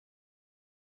해서요.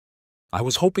 I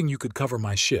was hoping you could cover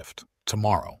my shift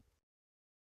tomorrow.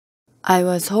 I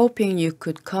was hoping you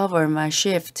could cover my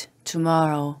shift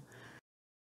tomorrow.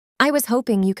 I was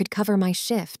hoping you could cover my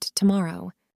shift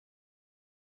tomorrow.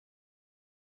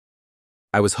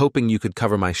 I was hoping you could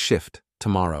cover my shift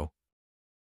tomorrow.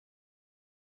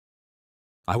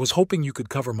 I was hoping you could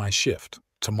cover my shift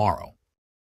tomorrow.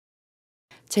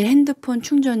 제 핸드폰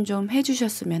충전 좀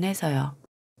해주셨으면 해서요.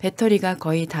 배터리가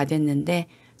거의 다 됐는데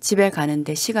집에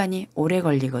가는데 시간이 오래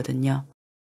걸리거든요.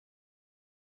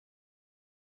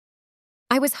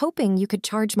 I was hoping you could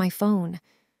charge my phone.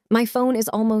 My phone is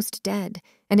almost dead,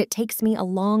 and it takes me a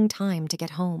long time to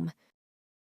get home.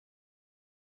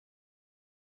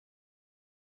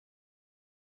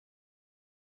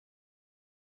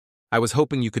 I was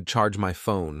hoping you could charge my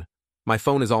phone. My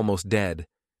phone is almost dead,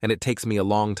 and it takes me a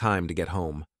long time to get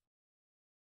home.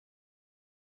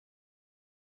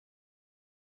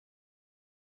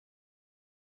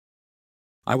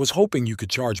 I was hoping you could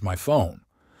charge my phone.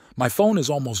 My phone is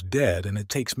almost dead and it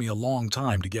takes me a long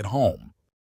time to get home.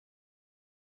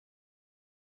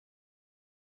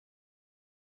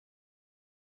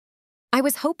 I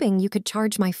was hoping you could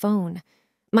charge my phone.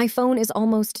 My phone is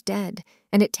almost dead,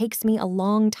 and it takes me a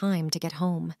long time to get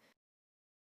home.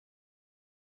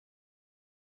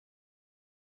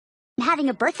 I'm having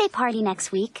a birthday party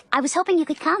next week. I was hoping you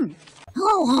could come.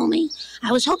 Hello, homie.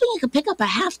 I was hoping you could pick up a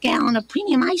half-gallon of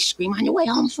premium ice cream on your way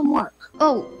home from work.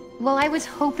 Oh, well, I was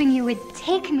hoping you would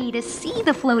take me to see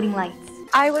the floating lights.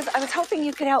 I was hoping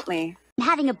you could help me. I'm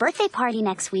having a birthday party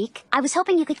next week. I was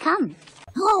hoping you could come.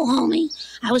 Hello, homie.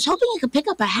 I was hoping you could pick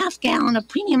up a half-gallon of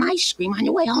premium ice cream on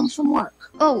your way home from work.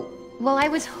 Oh, well, I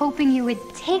was hoping you would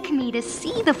take me to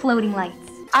see the floating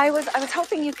lights. I was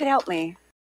hoping you could help me.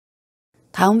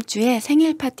 다음 주에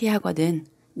생일 파티 하거든.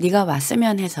 네가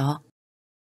왔으면 해서.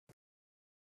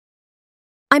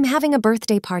 I'm having a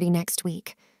birthday party next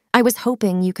week. I was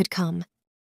hoping you could come.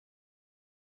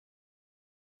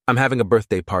 I'm having a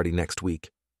birthday party next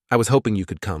week. I was hoping you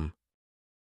could come.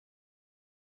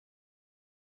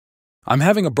 I'm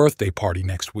having a birthday party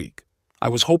next week. I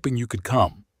was hoping you could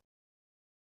come.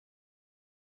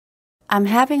 I'm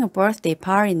having a birthday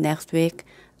party next week.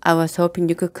 I was hoping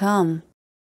you could come.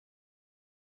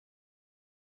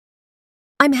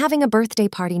 I'm having a birthday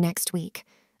party next week.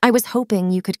 I was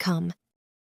hoping you could come.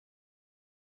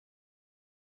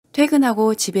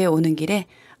 퇴근하고 집에 오는 길에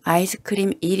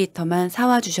아이스크림 2리터만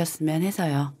사와 주셨으면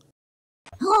해서요.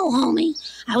 Hello, homie.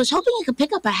 I was hoping you could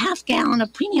pick up a half-gallon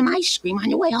of premium ice cream on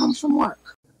your way home from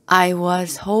work. I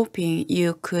was hoping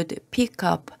you could pick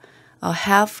up a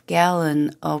half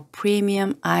gallon of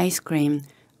premium ice cream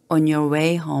on your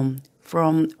way home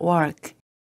from work.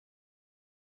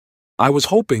 I was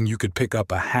hoping you could pick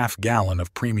up a half-gallon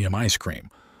of premium ice cream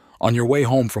on your way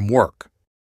home from work.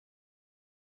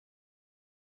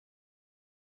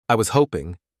 I was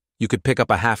hoping you could pick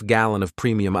up a half-gallon of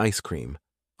premium ice cream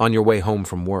on your way home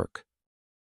from work.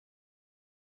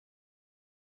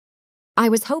 I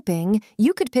was hoping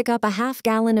you could pick up a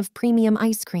half-gallon of premium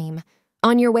ice cream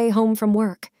on your way home from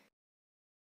work.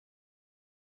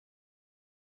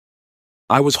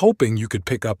 I was hoping you could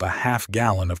pick up a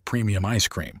half-gallon of premium ice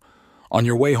cream on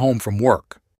your way home from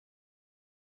work.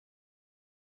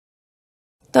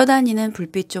 떠다니는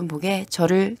불빛 좀 보게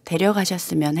저를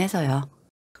데려가셨으면 해서요.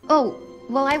 Oh,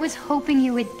 well, I was hoping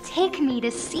you would take me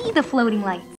to see the floating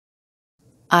lights.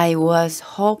 I was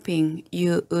hoping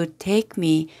you would take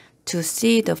me to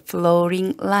see the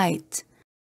floating lights.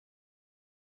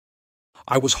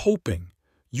 I was hoping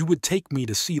you would take me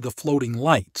to see the floating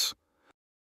lights.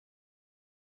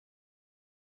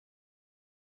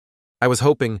 I was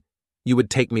hoping you would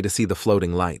take me to see the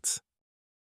floating lights.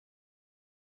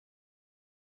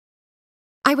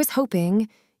 I was hoping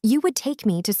you would take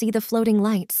me to see the floating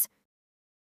lights.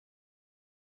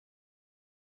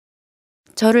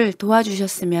 저를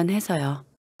도와주셨으면 해서요.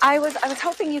 I was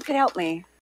hoping you could help me.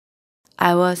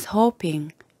 I was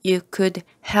hoping you could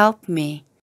help me.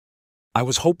 I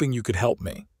was hoping you could help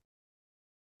me.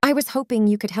 I was hoping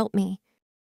you could help me.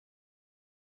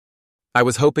 I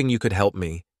was hoping you could help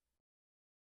me.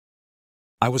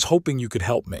 I was hoping you could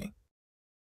help me.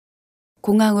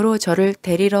 공항으로 저를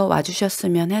데리러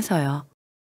와주셨으면 해서요.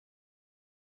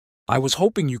 I was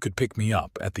hoping you could pick me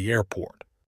up at the airport.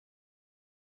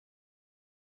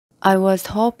 I was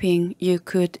hoping you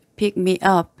could pick me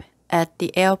up at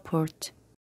the airport.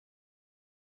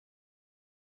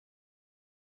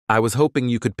 I was hoping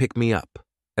you could pick me up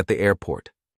at the airport.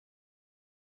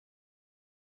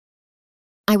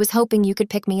 I was hoping you could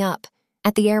pick me up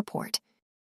at the airport.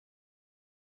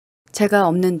 제가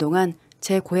없는 동안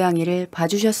제 고양이를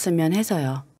봐주셨으면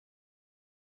해서요.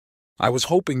 I was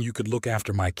hoping you could look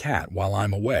after my cat while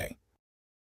I'm away.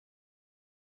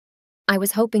 I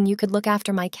was hoping you could look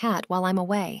after my cat while I'm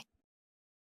away.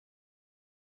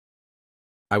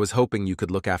 I was hoping you could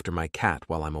look after my cat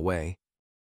while I'm away.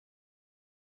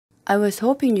 I was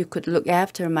hoping you could look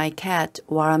after my cat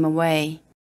while I'm away.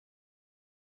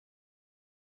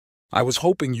 I was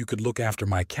hoping you could look after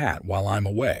my cat while I'm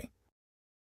away.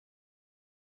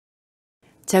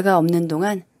 제가 없는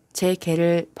동안 제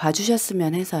개를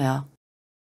봐주셨으면 해서요.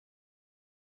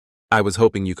 I was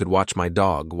hoping you could watch my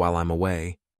dog while I'm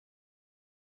away.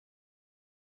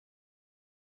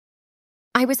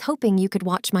 I was hoping you could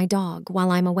watch my dog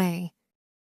while I'm away.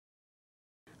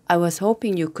 I was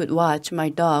hoping you could watch my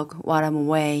dog while I'm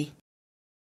away.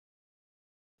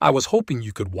 I was hoping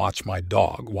you could watch my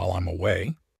dog while I'm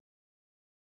away.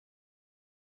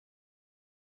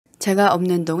 제가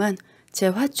없는 동안 제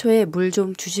화초에 물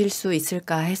좀 주실 수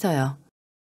있을까 해서요.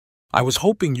 I was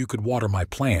hoping you could water my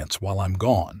plants while I'm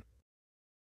gone.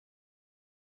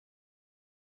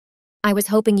 I was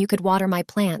hoping you could water my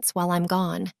plants while I'm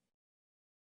gone.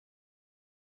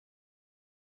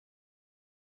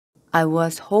 I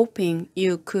was hoping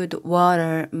you could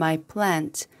water my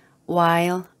plants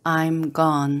while I'm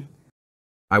gone.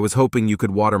 I was hoping you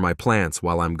could water my plants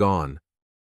while I'm gone.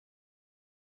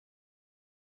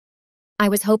 I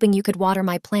was hoping you could water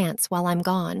my plants while I'm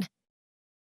gone.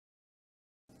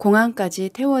 공항까지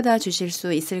태워다 주실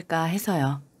수 있을까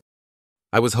해서요.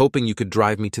 I was hoping you could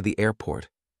drive me to the airport.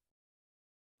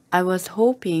 I was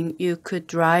hoping you could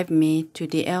drive me to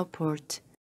the airport.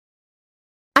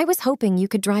 I was hoping you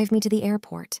could drive me to the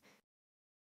airport.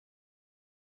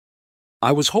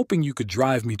 I was hoping you could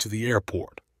drive me to the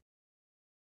airport.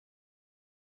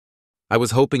 I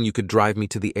was hoping you could drive me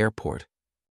to the airport.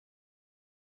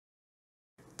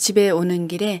 집에 오는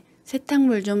길에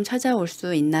세탁물 좀 찾아올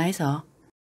수 있나 해서.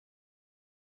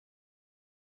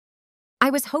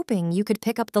 I was hoping you could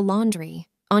pick up the laundry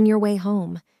on your way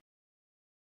home.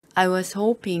 I was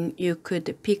hoping you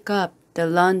could pick up the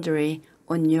laundry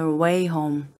on your way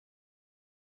home.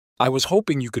 I was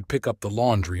hoping you could pick up the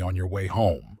laundry on your way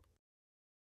home.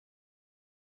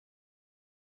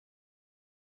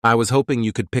 I was hoping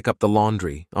you could pick up the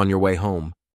laundry on your way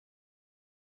home.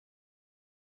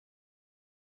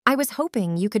 I was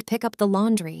hoping you could pick up the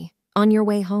laundry on your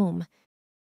way home.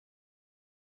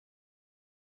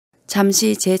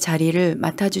 잠시 제 자리를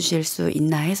맡아주실 수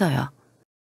있나 해서요.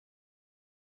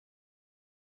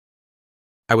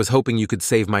 I was hoping you could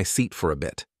save my seat for a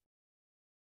bit.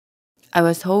 I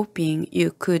was hoping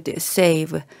you could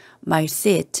save my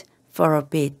seat for a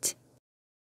bit.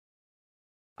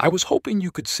 I was hoping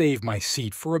you could save my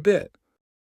seat for a bit.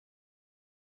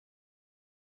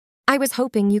 I was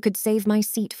hoping you could save my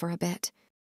seat for a bit.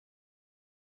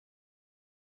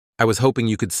 I was hoping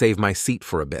you could save my seat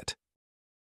for a bit.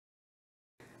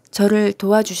 저를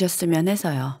도와주셨으면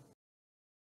해서요.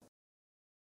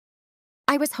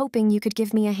 I was hoping you could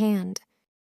give me a hand.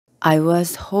 I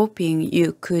was hoping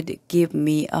you could give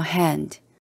me a hand.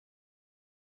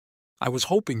 I was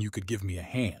hoping you could give me a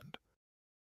hand.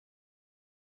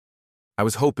 I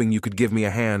was hoping you could give me a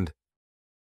hand.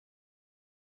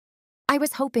 I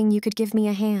was hoping you could give me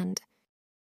a hand.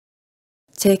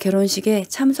 제 결혼식에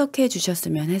참석해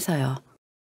주셨으면 해서요.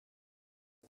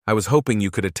 I was hoping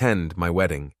you could attend my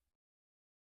wedding.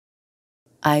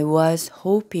 I was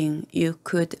hoping you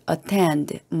could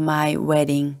attend my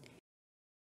wedding.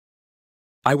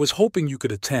 I was hoping you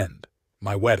could attend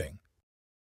my wedding.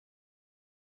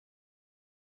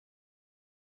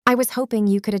 I was hoping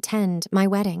you could attend my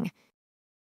wedding.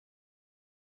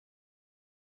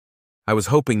 I was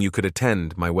hoping you could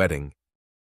attend my wedding.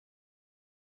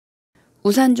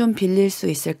 우산 좀 빌릴 수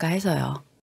있을까 해서요.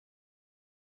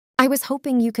 I was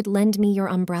hoping you could lend me your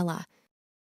umbrella.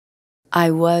 I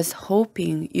was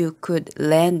hoping you could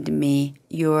lend me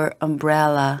your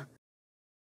umbrella.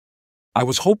 I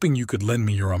was hoping you could lend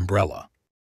me your umbrella.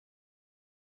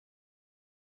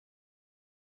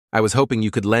 I was hoping you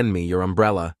could lend me your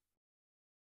umbrella.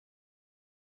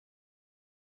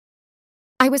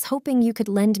 I was hoping you could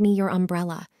lend me your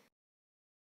umbrella.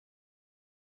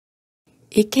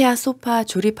 이케아 소파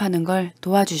조립하는 걸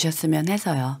도와주셨으면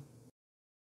해서요.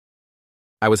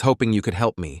 I was hoping you could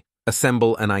help me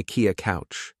assemble an IKEA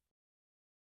couch.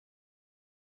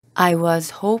 I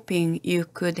was hoping you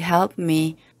could help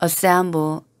me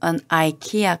assemble an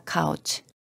IKEA couch.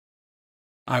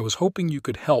 I was hoping you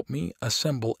could help me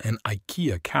assemble an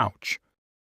IKEA couch.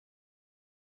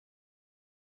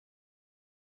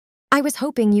 I was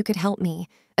hoping you could help me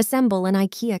assemble an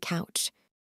IKEA couch.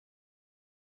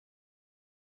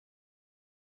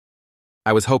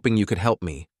 I was hoping you could help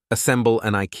me assemble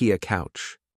an IKEA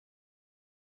couch.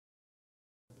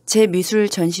 제 미술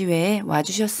전시회에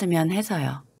와주셨으면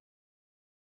해서요.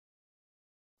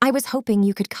 I was hoping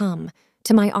you could come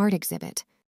to my art exhibit.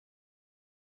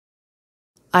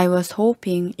 I was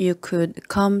hoping you could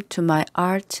come to my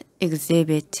art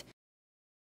exhibit.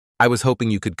 I was hoping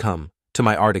you could come to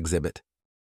my art exhibit.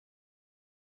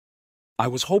 I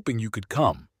was hoping you could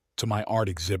come to my art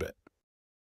exhibit.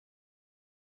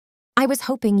 I was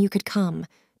hoping you could come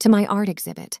to my art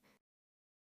exhibit.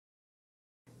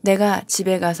 내가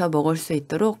집에 가서 먹을 수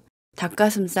있도록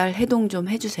닭가슴살 해동 좀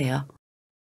해주세요.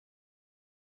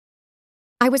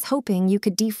 I was hoping you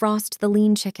could defrost the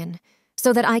lean chicken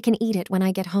so that I can eat it when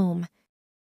I get home.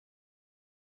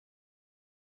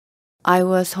 I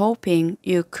was hoping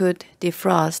you could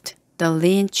defrost the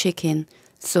lean chicken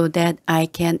so that I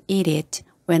can eat it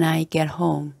when I get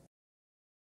home.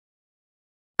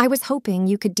 I was hoping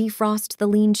you could defrost the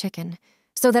lean chicken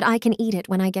so that I can eat it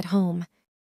when I get home.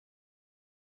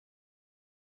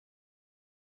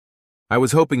 I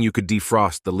was hoping you could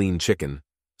defrost the lean chicken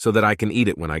so that I can eat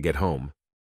it when I get home.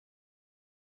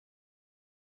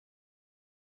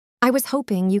 I was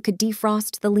hoping you could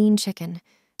defrost the lean chicken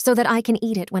so that I can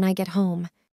eat it when I get home.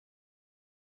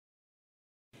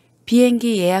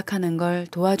 비행기 예약하는 걸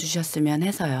도와주셨으면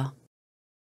해서요.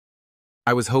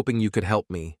 I was hoping you could help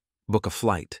me book a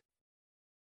flight.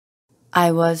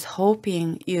 I was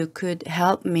hoping you could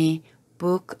help me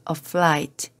book a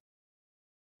flight.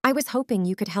 I was hoping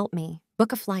you could help me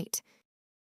book a flight.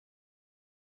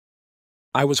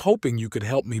 I was hoping you could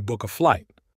help me book a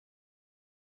flight.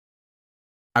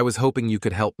 I was hoping you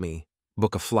could help me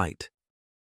book a flight.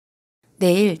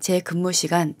 내일 제 근무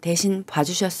시간 대신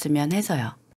봐주셨으면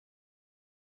해서요.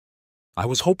 I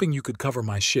was hoping you could cover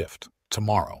my shift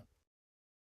tomorrow.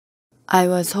 I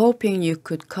was hoping you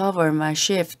could cover my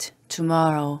shift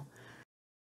tomorrow.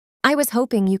 I was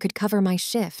hoping you could cover my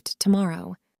shift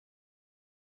tomorrow.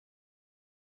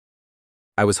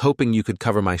 I was hoping you could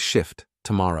cover my shift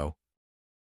tomorrow.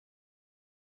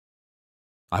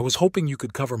 I was hoping you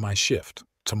could cover my shift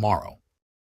tomorrow.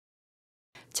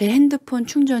 제 핸드폰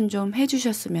충전 좀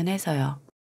해주셨으면 해서요.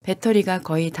 배터리가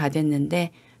거의 다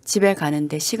됐는데 집에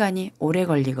가는데 시간이 오래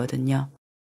걸리거든요.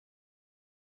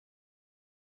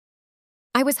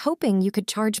 I was hoping you could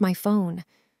charge my phone.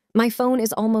 My phone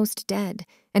is almost dead,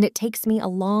 and it takes me a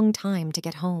long time to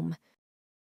get home.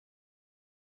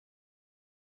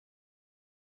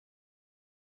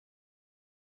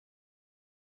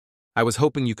 I was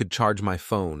hoping you could charge my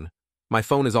phone. My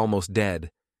phone is almost dead,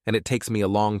 and it takes me a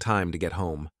long time to get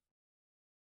home.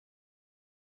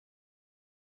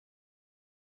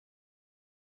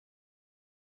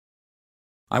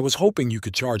 I was hoping you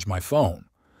could charge my phone.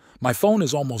 My phone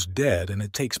is almost dead and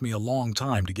it takes me a long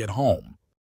time to get home.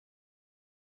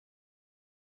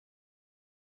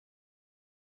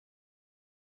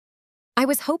 I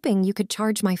was hoping you could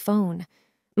charge my phone.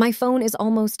 My phone is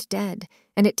almost dead,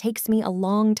 and it takes me a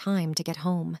long time to get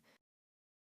home.